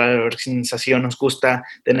bien para la organización. Nos gusta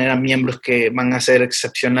tener a miembros que van a ser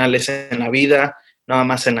excepcionales en la vida, no nada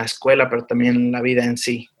más en la escuela, pero también en la vida en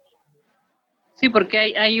sí. Sí, porque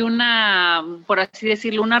hay una, por así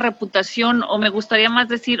decirlo, una reputación, o me gustaría más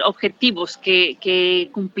decir objetivos que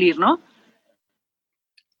cumplir, ¿no?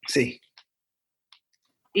 Sí.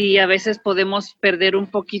 Y a veces podemos perder un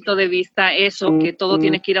poquito de vista eso, que todo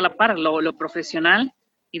tiene que ir a la par, lo profesional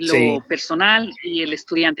y lo personal y el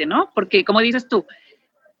estudiante, ¿no? Porque como dices tú,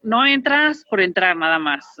 no entras por entrar nada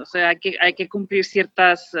más, o sea, hay que cumplir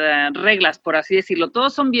ciertas reglas, por así decirlo.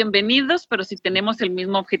 Todos son bienvenidos, pero si tenemos el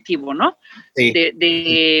mismo objetivo, ¿no? Sí.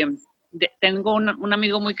 Tengo un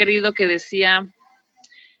amigo muy querido que decía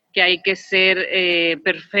que hay que ser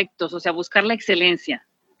perfectos, o sea, buscar la excelencia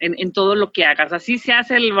en todo lo que hagas. Así se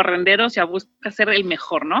hace el barrendero, se busca ser el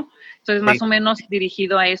mejor, ¿no? Entonces, más o menos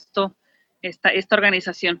dirigido a esto, esta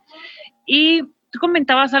organización. Y tú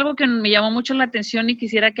comentabas algo que me llamó mucho la atención y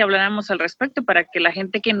quisiera que habláramos al respecto para que la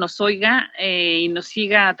gente que nos oiga y nos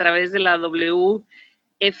siga a través de la WFHB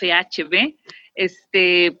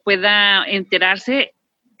pueda enterarse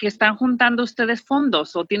que están juntando ustedes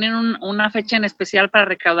fondos o tienen una fecha en especial para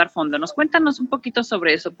recaudar fondos. Cuéntanos un poquito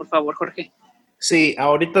sobre eso, por favor, Jorge. Sí,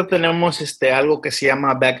 ahorita tenemos algo que se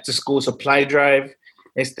llama Back to School Supply Drive.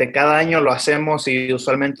 Cada año lo hacemos y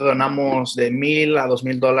usualmente donamos de $1,000 a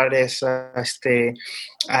 $2,000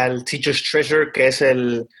 al Teacher's Treasure, que es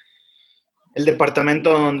el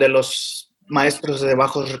departamento donde los maestros de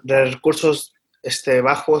recursos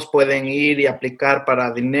bajos pueden ir y aplicar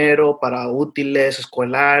para dinero, para útiles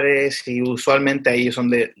escolares, y usualmente ahí es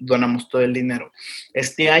donde donamos todo el dinero.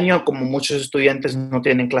 Este año, como muchos estudiantes no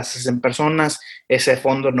tienen clases en personas, ese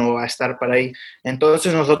fondo no va a estar para ahí.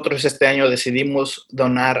 Entonces nosotros este año decidimos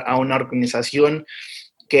donar a una organización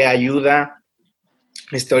que ayuda,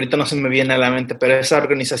 ahorita no se me viene a la mente, pero esa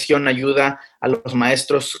organización ayuda a los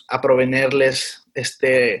maestros a proveerles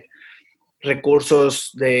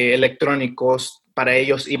recursos electrónicos para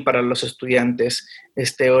ellos y para los estudiantes.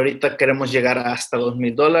 Ahorita queremos llegar hasta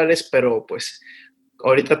 $2,000, pero pues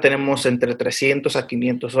ahorita tenemos entre $300 a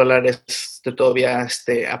 $500 todavía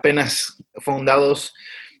apenas fundados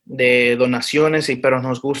de donaciones, pero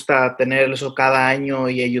nos gusta tener eso cada año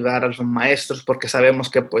y ayudar a los maestros, porque sabemos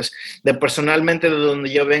que pues personalmente de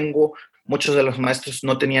donde yo vengo, muchos de los maestros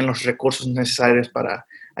no tenían los recursos necesarios para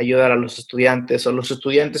ayudar a los estudiantes, o los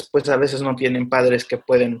estudiantes pues a veces no tienen padres que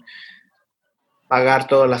pueden pagar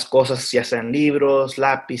todas las cosas, ya sean libros,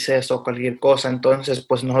 lápices o cualquier cosa. Entonces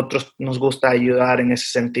pues nosotros nos gusta ayudar en ese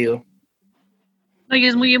sentido. Y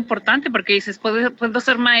es muy importante porque dices, puedo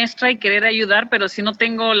ser maestra y querer ayudar, pero si no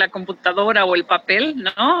tengo la computadora o el papel,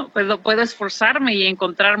 ¿no? Puedo esforzarme y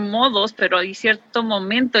encontrar modos, pero hay cierto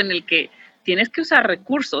momento en el que tienes que usar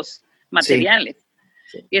recursos materiales. Sí.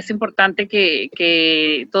 Y es importante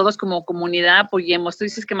que todos como comunidad apoyemos. Tú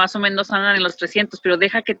dices que más o menos andan en los 300, pero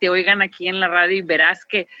deja que te oigan aquí en la radio y verás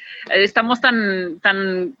que estamos tan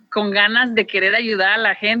con ganas de querer ayudar a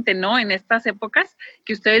la gente, ¿no? En estas épocas,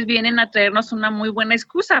 que ustedes vienen a traernos una muy buena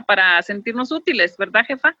excusa para sentirnos útiles, ¿verdad,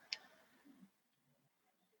 jefa?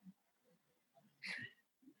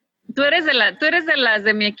 Tú eres de las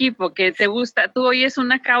de mi equipo que te gusta, tú oyes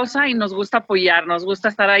una causa y nos gusta apoyar, nos gusta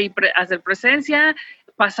estar ahí, hacer presencia,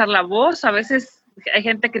 pasar la voz. A veces hay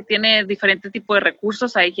gente que tiene diferente tipo de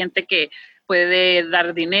recursos, hay gente que puede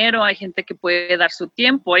dar dinero, hay gente que puede dar su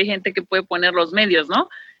tiempo, hay gente que puede poner los medios, ¿no?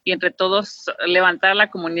 Y entre todos levantar a la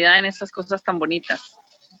comunidad en esas cosas tan bonitas.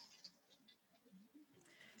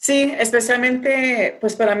 Sí, especialmente,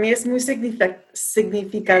 pues para mí es muy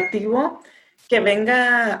significativo que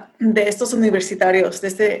venga de estos universitarios,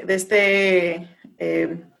 de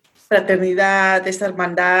fraternidad, de esta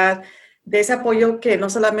hermandad, de ese apoyo que no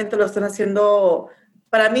solamente lo están haciendo,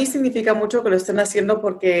 para mí significa mucho que lo estén haciendo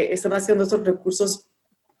porque están haciendo esos recursos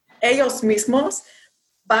ellos mismos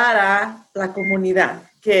para la comunidad,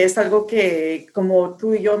 que es algo que como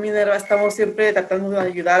tú y yo, Minerva, estamos siempre tratando de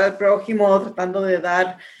ayudar al prójimo, tratando de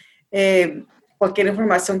dar cualquier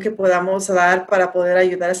información que podamos dar para poder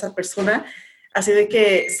ayudar a esa persona. Así de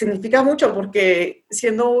que significa mucho porque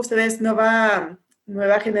siendo ustedes nueva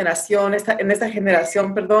generación, en esta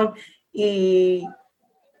generación, y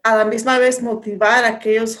a la misma vez motivar a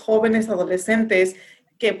aquellos jóvenes adolescentes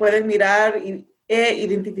que pueden mirar e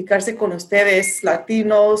identificarse con ustedes,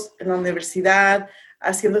 latinos, en la universidad,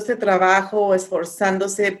 haciendo este trabajo,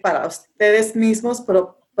 esforzándose para ustedes mismos,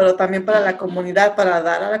 pero también para la comunidad, para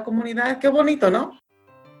dar a la comunidad. Qué bonito, ¿no?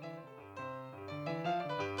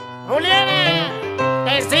 Juliana,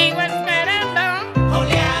 te sigo esperando.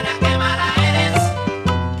 Juliana, qué mala eres.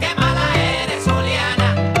 Qué mala eres,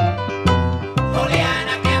 Juliana.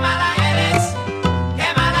 Juliana, qué mala eres. Qué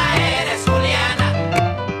mala eres, Juliana.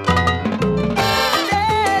 Te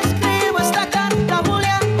escribo esta carta,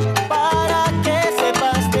 Julia, para que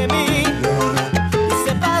sepas de mí. Y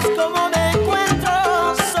sepas cómo me encuentro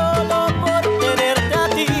solo por tenerte a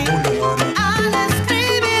ti. Al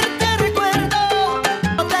escribirte recuerdo,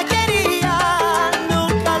 no te quería,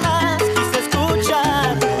 nunca las quise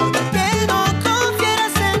escuchar. Que no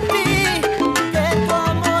confieras en ti, que tu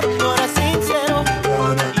amor no era sincero.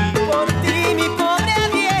 Y por ti mi pobre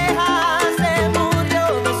vieja se murió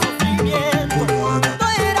de sufrimiento. No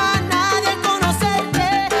era nadie al conocerte,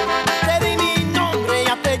 te di mi nombre y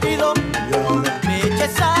apellido.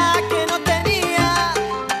 Belleza que no tenía,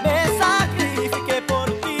 me sacrifiqué por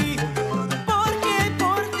ti, porque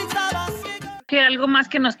por ti estaba ciego. ¿Qué algo más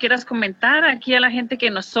que nos quieras comentar aquí a la gente que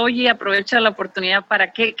nos oye? Aprovecha la oportunidad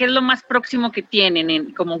para qué es lo más próximo que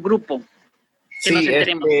tienen como grupo. Que nos Sí,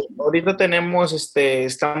 enteremos. ahorita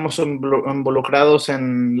estamos involucrados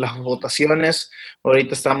en las votaciones.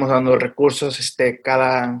 Ahorita estamos dando recursos,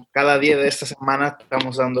 cada día de esta semana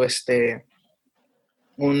estamos dando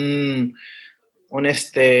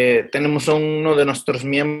tenemos uno de nuestros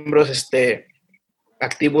miembros,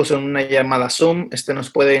 activos en una llamada Zoom. Nos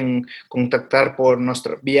pueden contactar por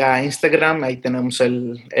vía Instagram, ahí tenemos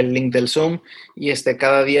el link del Zoom, y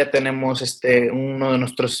cada día tenemos uno de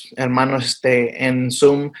nuestros hermanos en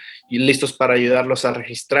Zoom y listos para ayudarlos a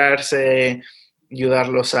registrarse,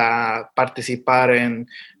 ayudarlos a participar en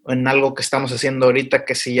algo que estamos haciendo ahorita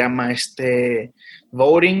que se llama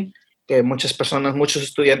voting, que muchas personas, muchos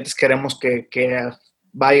estudiantes queremos que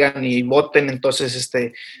vayan y voten. Entonces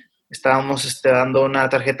estábamos dando una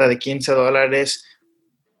tarjeta de $15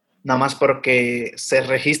 nada más porque se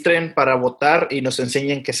registren para votar y nos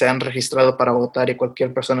enseñen que se han registrado para votar, y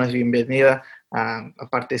cualquier persona es bienvenida a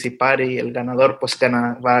participar, y el ganador pues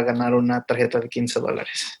va a ganar una tarjeta de $15.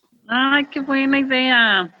 Ay, qué buena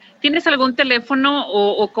idea. ¿Tienes algún teléfono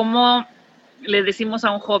o cómo le decimos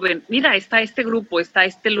a un joven, mira, está este grupo, está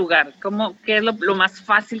este lugar? ¿Qué es lo más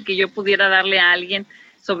fácil que yo pudiera darle a alguien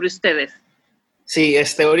sobre ustedes? Sí,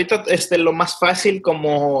 ahorita lo más fácil,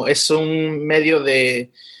 como es un medio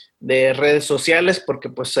de redes sociales, porque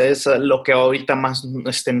pues es lo que ahorita más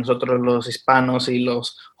nosotros los hispanos y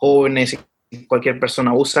los jóvenes y cualquier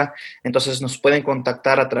persona usa. Entonces nos pueden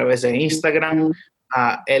contactar a través de Instagram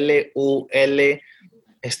a LUL,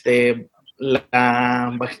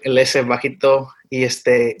 el S bajito y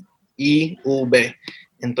IV.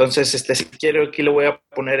 Entonces, si quiero, aquí lo voy a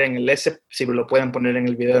poner en el S, si lo pueden poner en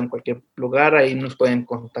el video en cualquier lugar, ahí nos pueden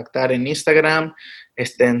contactar en Instagram.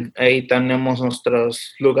 Ahí tenemos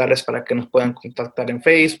nuestros lugares para que nos puedan contactar en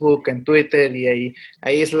Facebook, en Twitter, y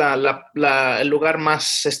ahí es el lugar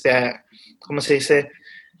más, ¿cómo se dice?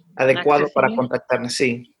 Adecuado para contactarnos,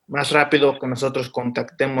 sí. Más rápido que nosotros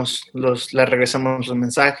contactemos, le regresamos los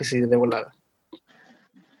mensajes y de volada.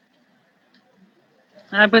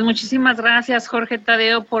 Pues muchísimas gracias, Jorge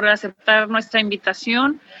Tadeo, por aceptar nuestra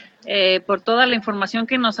invitación, por toda la información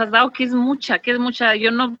que nos has dado, que es mucha.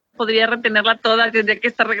 Yo no podría retenerla toda, tendría que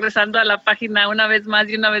estar regresando a la página una vez más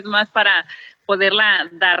y una vez más para poderla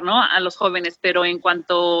dar, ¿no?, a los jóvenes. Pero en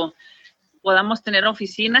cuanto podamos tener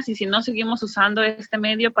oficinas, y si no, seguimos usando este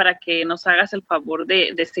medio para que nos hagas el favor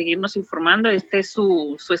de seguirnos informando. Este es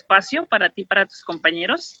su espacio para ti, para tus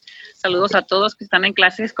compañeros. Saludos a todos que están en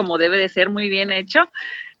clases, como debe de ser, muy bien hecho.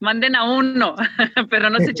 Manden a uno, pero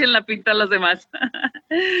no se echen la pinta a los demás.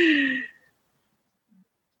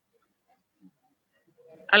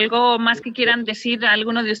 ¿Algo más que quieran decir a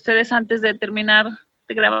alguno de ustedes antes de terminar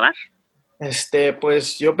de grabar?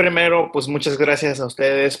 Pues yo primero, pues muchas gracias a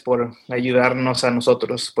ustedes por ayudarnos a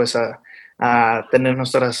nosotros, pues a tener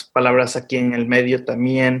nuestras palabras aquí en el medio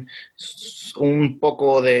también, un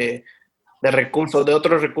poco de recursos, de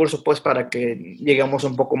otros recursos, pues para que lleguemos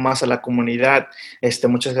un poco más a la comunidad.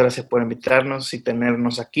 Muchas gracias por invitarnos y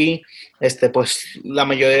tenernos aquí. Pues la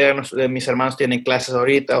mayoría de mis hermanos tienen clases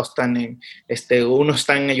ahorita, o unos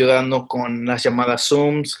están ayudando con las llamadas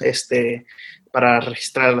Zooms, para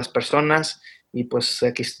registrar a las personas, y pues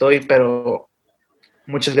aquí estoy. Pero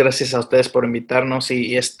muchas gracias a ustedes por invitarnos,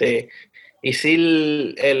 y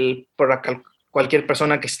sí, cualquier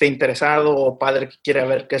persona que esté interesado o padre que quiera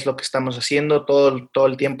ver qué es lo que estamos haciendo, todo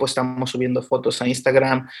el tiempo estamos subiendo fotos a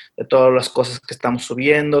Instagram de todas las cosas que estamos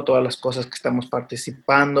subiendo, todas las cosas que estamos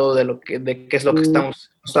participando, de qué es lo que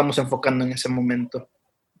estamos enfocando en ese momento.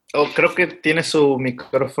 Oh, creo que tiene su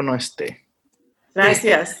micrófono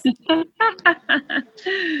Gracias.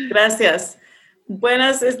 Gracias.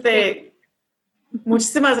 Buenas,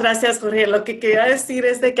 muchísimas gracias, Jorge. Lo que quería decir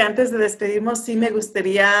es de que antes de despedirnos, sí me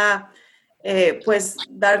gustaría, pues,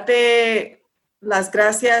 darte las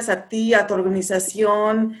gracias a ti, a tu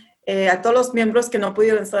organización, a todos los miembros que no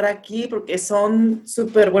pudieron estar aquí, porque son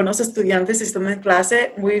súper buenos estudiantes y están en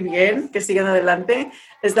clase. Muy bien, que sigan adelante.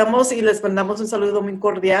 Les damos y les mandamos un saludo muy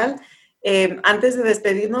cordial. Antes de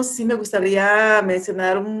despedirnos, sí me gustaría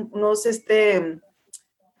mencionar unos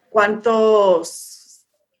cuantos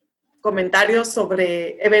comentarios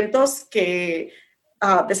sobre eventos que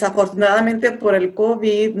desafortunadamente por el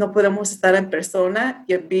COVID no podemos estar en persona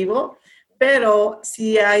y en vivo, pero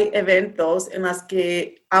sí hay eventos en los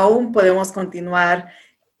que aún podemos continuar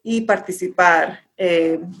y participar,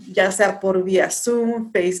 ya sea por vía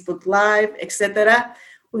Zoom, Facebook Live, etcétera.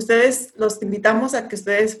 Ustedes, los invitamos a que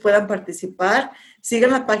ustedes puedan participar.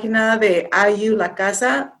 Sigan la página de IU La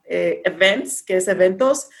Casa, Events, que es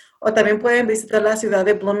eventos, o también pueden visitar la ciudad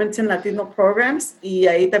de Bloomington Latino Programs y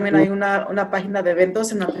ahí también hay una página de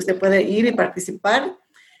eventos en la que usted puede ir y participar.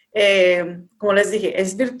 Como les dije,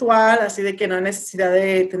 es virtual, así de que no hay necesidad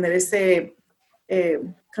de tener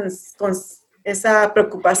esa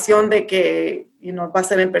preocupación de que va a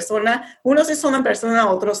ser en persona. Unos sí son en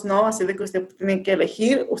persona, otros no, así de que usted tiene que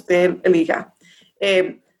elegir, usted elija.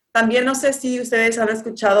 También no sé si ustedes han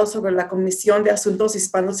escuchado sobre la Comisión de Asuntos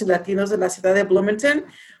Hispanos y Latinos de la ciudad de Bloomington.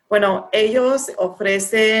 Bueno, ellos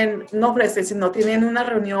sino tienen una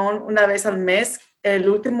reunión una vez al mes. El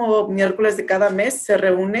último miércoles de cada mes se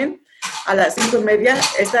reúnen a las 5:30.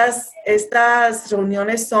 Estas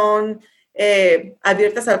reuniones son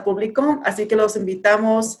abiertas al público, así que los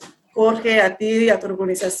invitamos, Jorge, a ti, a tu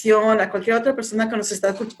organización, a cualquier otra persona que nos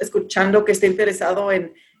está escuchando que esté interesado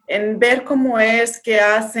en ver cómo es, qué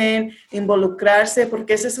hacen, involucrarse,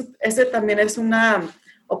 porque ese también es una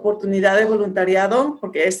oportunidad de voluntariado,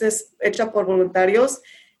 porque esta es hecha por voluntarios,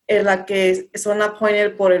 en la que son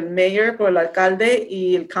appointed por el mayor, por el alcalde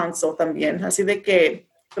y el council también. Así de que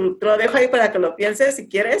te lo dejo ahí para que lo pienses si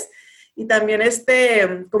quieres. Y también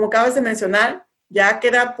como acabas de mencionar, ya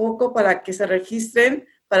queda poco para que se registren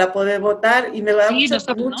para poder votar y me va a dar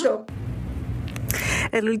mucho.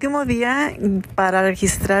 El último día para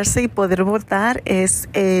registrarse y poder votar es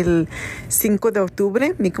el 5 de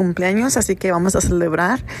octubre, mi cumpleaños, así que vamos a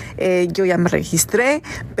celebrar. Yo ya me registré,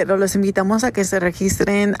 pero los invitamos a que se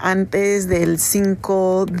registren antes del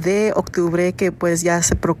 5 de octubre, que pues ya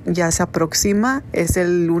se aproxima, es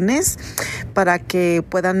el lunes, para que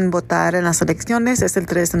puedan votar en las elecciones. Es el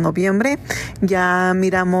 3 de noviembre. Ya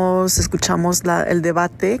escuchamos el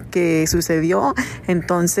debate que sucedió,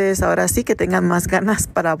 entonces ahora sí que tengan más ganas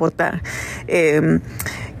para votar.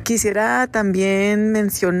 Quisiera también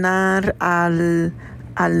mencionar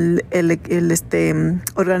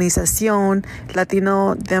organización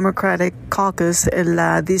Latino Democratic Caucus,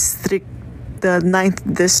 la the 9th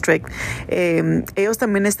District. Ellos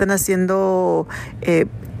también están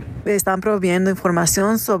proveyendo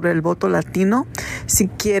información sobre el voto latino. Si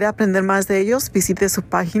quiere aprender más de ellos, visite su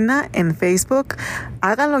página en Facebook.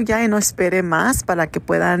 Háganlo ya y no espere más para que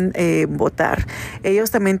puedan votar.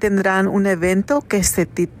 Ellos también tendrán un evento que se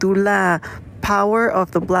titula Power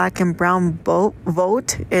of the Black and Brown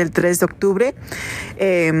Vote el 3 de octubre.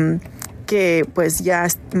 Que pues ya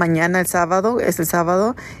mañana es el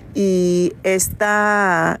sábado, y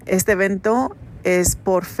este evento es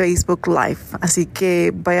por Facebook Live, así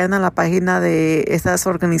que vayan a la página de estas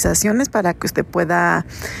organizaciones para que usted pueda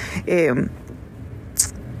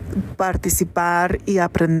participar y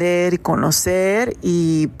aprender y conocer,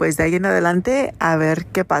 y pues de ahí en adelante a ver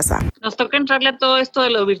qué pasa. Nos toca entrarle a todo esto de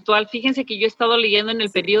lo virtual. Fíjense que yo he estado leyendo en el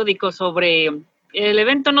periódico sobre el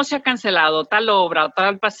evento no se ha cancelado, tal obra o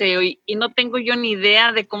tal paseo, y no tengo yo ni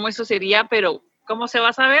idea de cómo eso sería, pero ¿cómo se va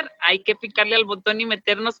a saber? Hay que picarle al botón y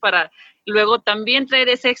meternos para luego también traer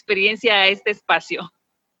esa experiencia a este espacio.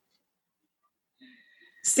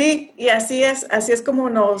 Sí, y así es como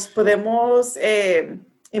nos podemos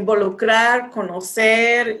involucrar,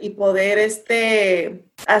 conocer y poder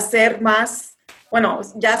hacer más. Bueno,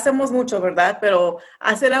 ya hacemos mucho, ¿verdad? Pero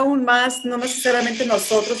hacer aún más, no necesariamente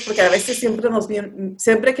nosotros, porque a veces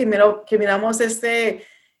siempre que miramos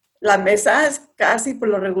la mesa, es casi por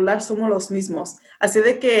lo regular somos los mismos. Así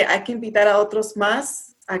de que hay que invitar a otros más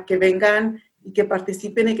a que vengan y que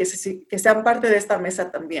participen y que sean parte de esta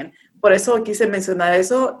mesa también. por eso quise mencionar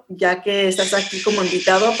eso, ya que estás aquí como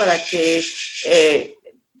invitado para que,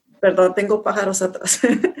 perdón, tengo pájaros atrás,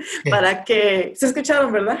 para que, ¿se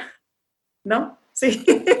escucharon, verdad? ¿No? Sí.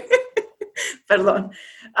 Perdón.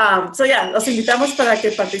 Los invitamos para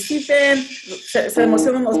que participen, se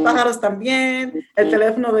emocionan los pájaros también, el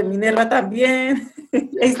teléfono de Minerva también,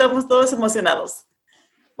 estamos todos emocionados.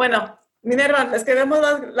 Bueno, Minerva, les queremos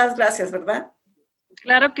dar las gracias, ¿verdad?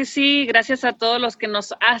 Claro que sí, gracias a todos los que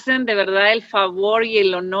nos hacen de verdad el favor y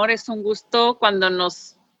el honor. Es un gusto cuando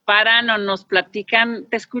nos paran o nos platican,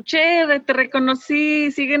 te escuché, te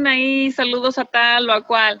reconocí, siguen ahí, saludos a tal o a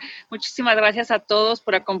cual. Muchísimas gracias a todos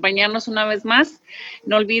por acompañarnos una vez más.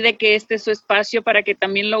 No olvide que este es su espacio para que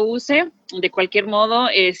también lo use. De cualquier modo,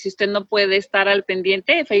 si usted no puede estar al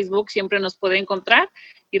pendiente, Facebook siempre nos puede encontrar.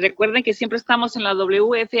 Y recuerden que siempre estamos en la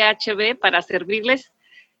WFHB para servirles.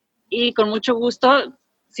 Y con mucho gusto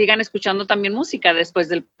sigan escuchando también música después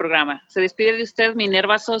del programa. Se despide de usted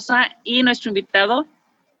Minerva Sosa y nuestro invitado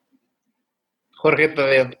Jorge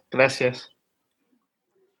Tadeo. Gracias.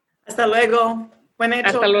 Hasta luego. Buen hecho.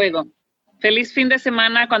 Hasta luego. Feliz fin de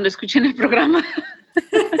semana cuando escuchen el programa.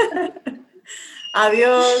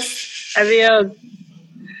 Adiós. Adiós.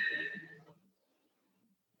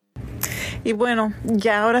 Y bueno,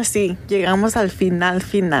 ya ahora sí, llegamos al final.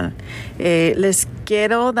 Les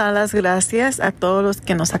quiero dar las gracias a todos los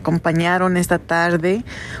que nos acompañaron esta tarde.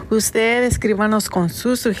 Ustedes escríbanos con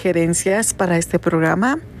sus sugerencias para este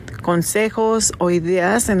programa, consejos o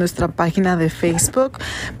ideas en nuestra página de Facebook.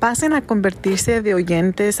 Pasen a convertirse de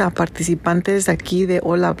oyentes a participantes aquí de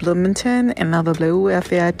Hola Bloomington en la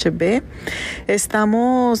WFHB.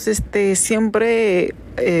 Estamos siempre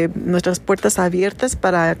nuestras puertas abiertas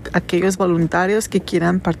para aquellos voluntarios que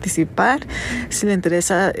quieran participar. Si le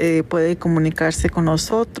interesa, puede comunicarse con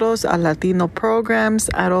nosotros a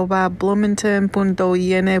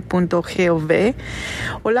latinoprograms@bloomington.in.gov.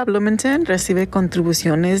 Hola Bloomington recibe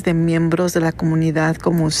contribuciones de miembros de la comunidad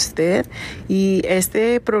como usted, y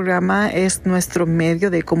este programa es nuestro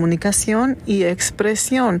medio de comunicación y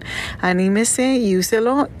expresión. Anímese y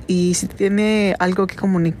úselo, y si tiene algo que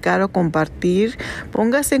comunicar o compartir,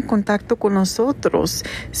 póngase en contacto con nosotros.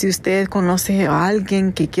 Si usted conoce a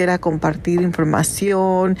alguien que quiera compartir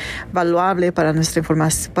información valuable para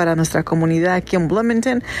nuestra comunidad aquí en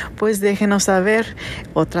Bloomington, pues déjenos saber.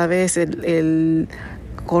 Otra vez, el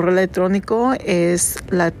correo electrónico es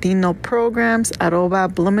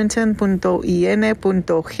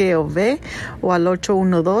latinoprograms@bloomington.in.gov o al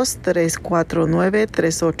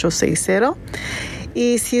 812-349-3860.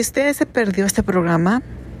 Y si usted se perdió este programa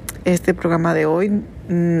de hoy,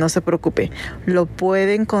 no se preocupe, lo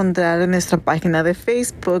puede encontrar en nuestra página de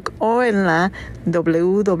Facebook o en la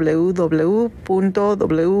www.wfhb.org.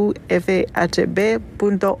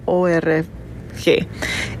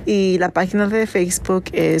 Y la página de Facebook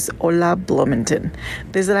es Hola Bloomington.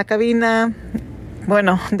 Desde la cabina,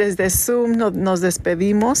 desde Zoom nos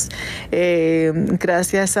despedimos.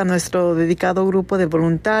 Gracias a nuestro dedicado grupo de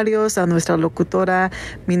voluntarios, a nuestra locutora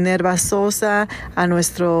Minerva Sosa, a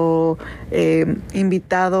nuestro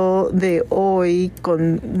invitado de hoy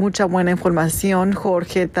con mucha buena información,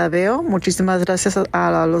 Jorge Tadeo. Muchísimas gracias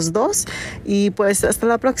a los dos, y pues hasta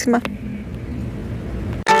la próxima.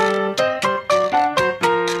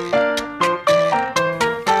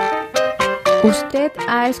 Usted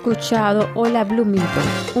ha escuchado Hola Bloomington,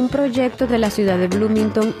 un proyecto de la ciudad de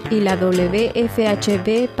Bloomington y la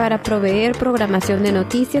WFHB para proveer programación de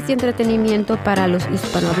noticias y entretenimiento para los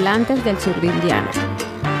hispanohablantes del sur de Indiana.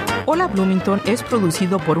 Hola Bloomington es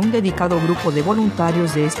producido por un dedicado grupo de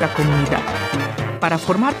voluntarios de esta comunidad. Para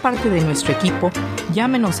formar parte de nuestro equipo,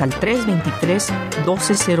 llámenos al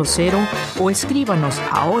 323-1200 o escríbanos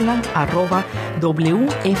a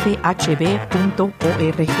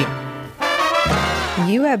hola@wfhb.org.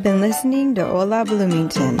 You have been listening to Hola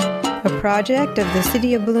Bloomington, a project of the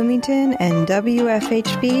City of Bloomington and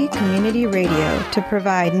WFHB Community Radio to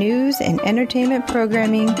provide news and entertainment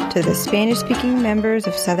programming to the Spanish-speaking members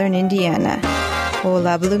of Southern Indiana.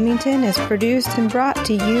 Hola Bloomington is produced and brought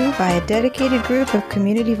to you by a dedicated group of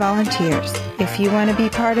community volunteers. If you want to be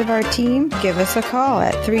part of our team, give us a call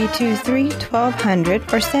at 323-1200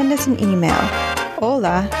 or send us an email,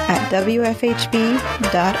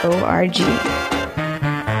 hola@wfhb.org.